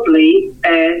probably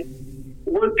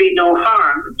would be no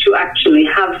harm to actually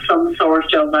have some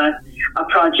sort of a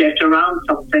project around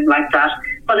something like that.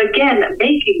 But again,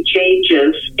 making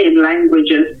changes in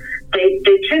languages, they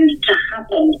tend to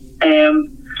happen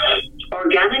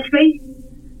organically,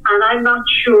 and I'm not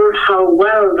sure how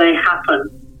well they happen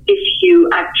if you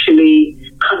actually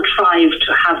contrive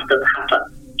to have them happen.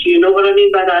 Do you know what I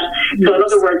mean by that? Yes. So in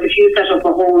other words, if you set up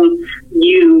a whole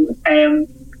new,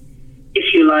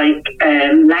 if you like,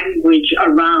 language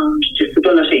around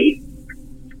disability,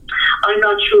 I'm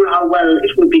not sure how well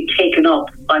it would be taken up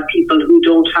by people who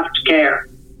don't have to care.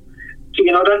 Do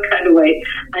you know, that kind of way?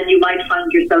 And you might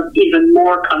find yourself even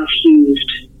more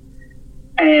confused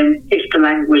if the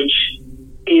language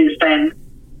is then,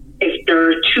 if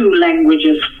there are two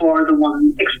languages for the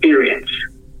one experience.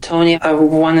 Tony, I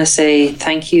want to say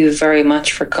thank you very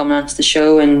much for coming onto the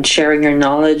show and sharing your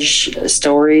knowledge,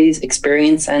 stories,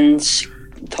 experience, and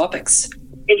topics.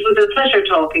 It was a pleasure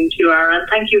talking to you, Aaron.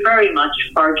 Thank you very much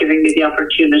for giving me the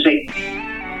opportunity.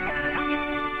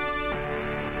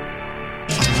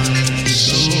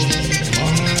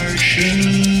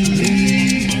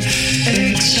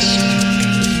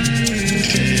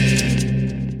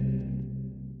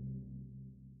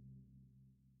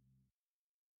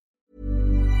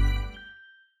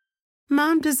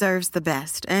 Mom deserves the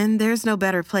best, and there's no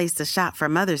better place to shop for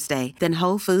Mother's Day than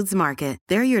Whole Foods Market.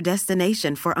 They're your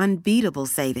destination for unbeatable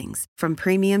savings, from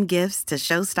premium gifts to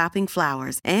show-stopping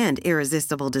flowers and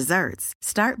irresistible desserts.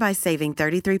 Start by saving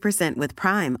 33% with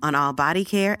Prime on all body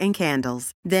care and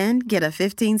candles. Then get a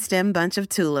 15-stem bunch of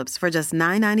tulips for just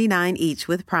 $9.99 each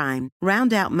with Prime.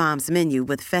 Round out Mom's menu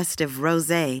with festive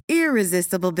rosé,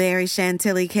 irresistible berry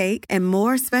chantilly cake, and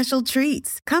more special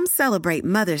treats. Come celebrate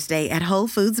Mother's Day at Whole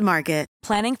Foods Market.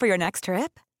 Planning for your next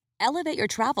trip? Elevate your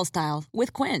travel style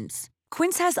with Quince.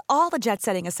 Quince has all the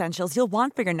jet-setting essentials you'll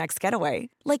want for your next getaway,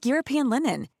 like European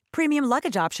linen, premium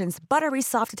luggage options, buttery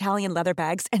soft Italian leather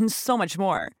bags, and so much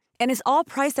more. And is all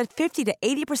priced at 50 to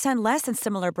 80% less than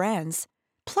similar brands.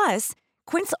 Plus,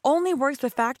 Quince only works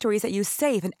with factories that use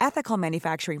safe and ethical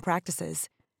manufacturing practices.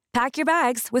 Pack your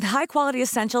bags with high-quality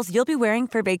essentials you'll be wearing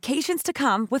for vacations to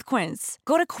come with Quince.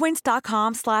 Go to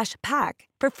quince.com/pack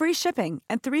for free shipping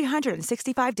and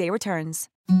 365-day returns.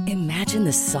 Imagine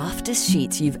the softest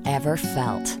sheets you've ever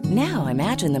felt. Now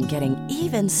imagine them getting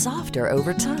even softer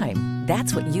over time.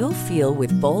 That's what you'll feel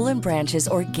with Boll & Branch's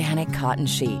organic cotton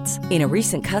sheets. In a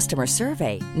recent customer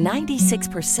survey,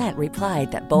 96%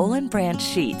 replied that Boll & Branch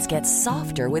sheets get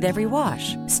softer with every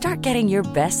wash. Start getting your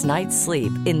best night's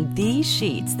sleep in these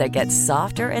sheets that get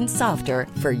softer and softer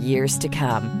for years to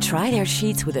come. Try their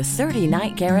sheets with a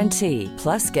 30-night guarantee.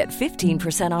 Plus, get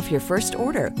 15% off your first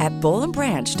order at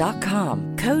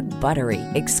BollandBranch.com. Code BUTTERY.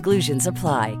 Exclusions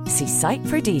apply. See site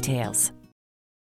for details.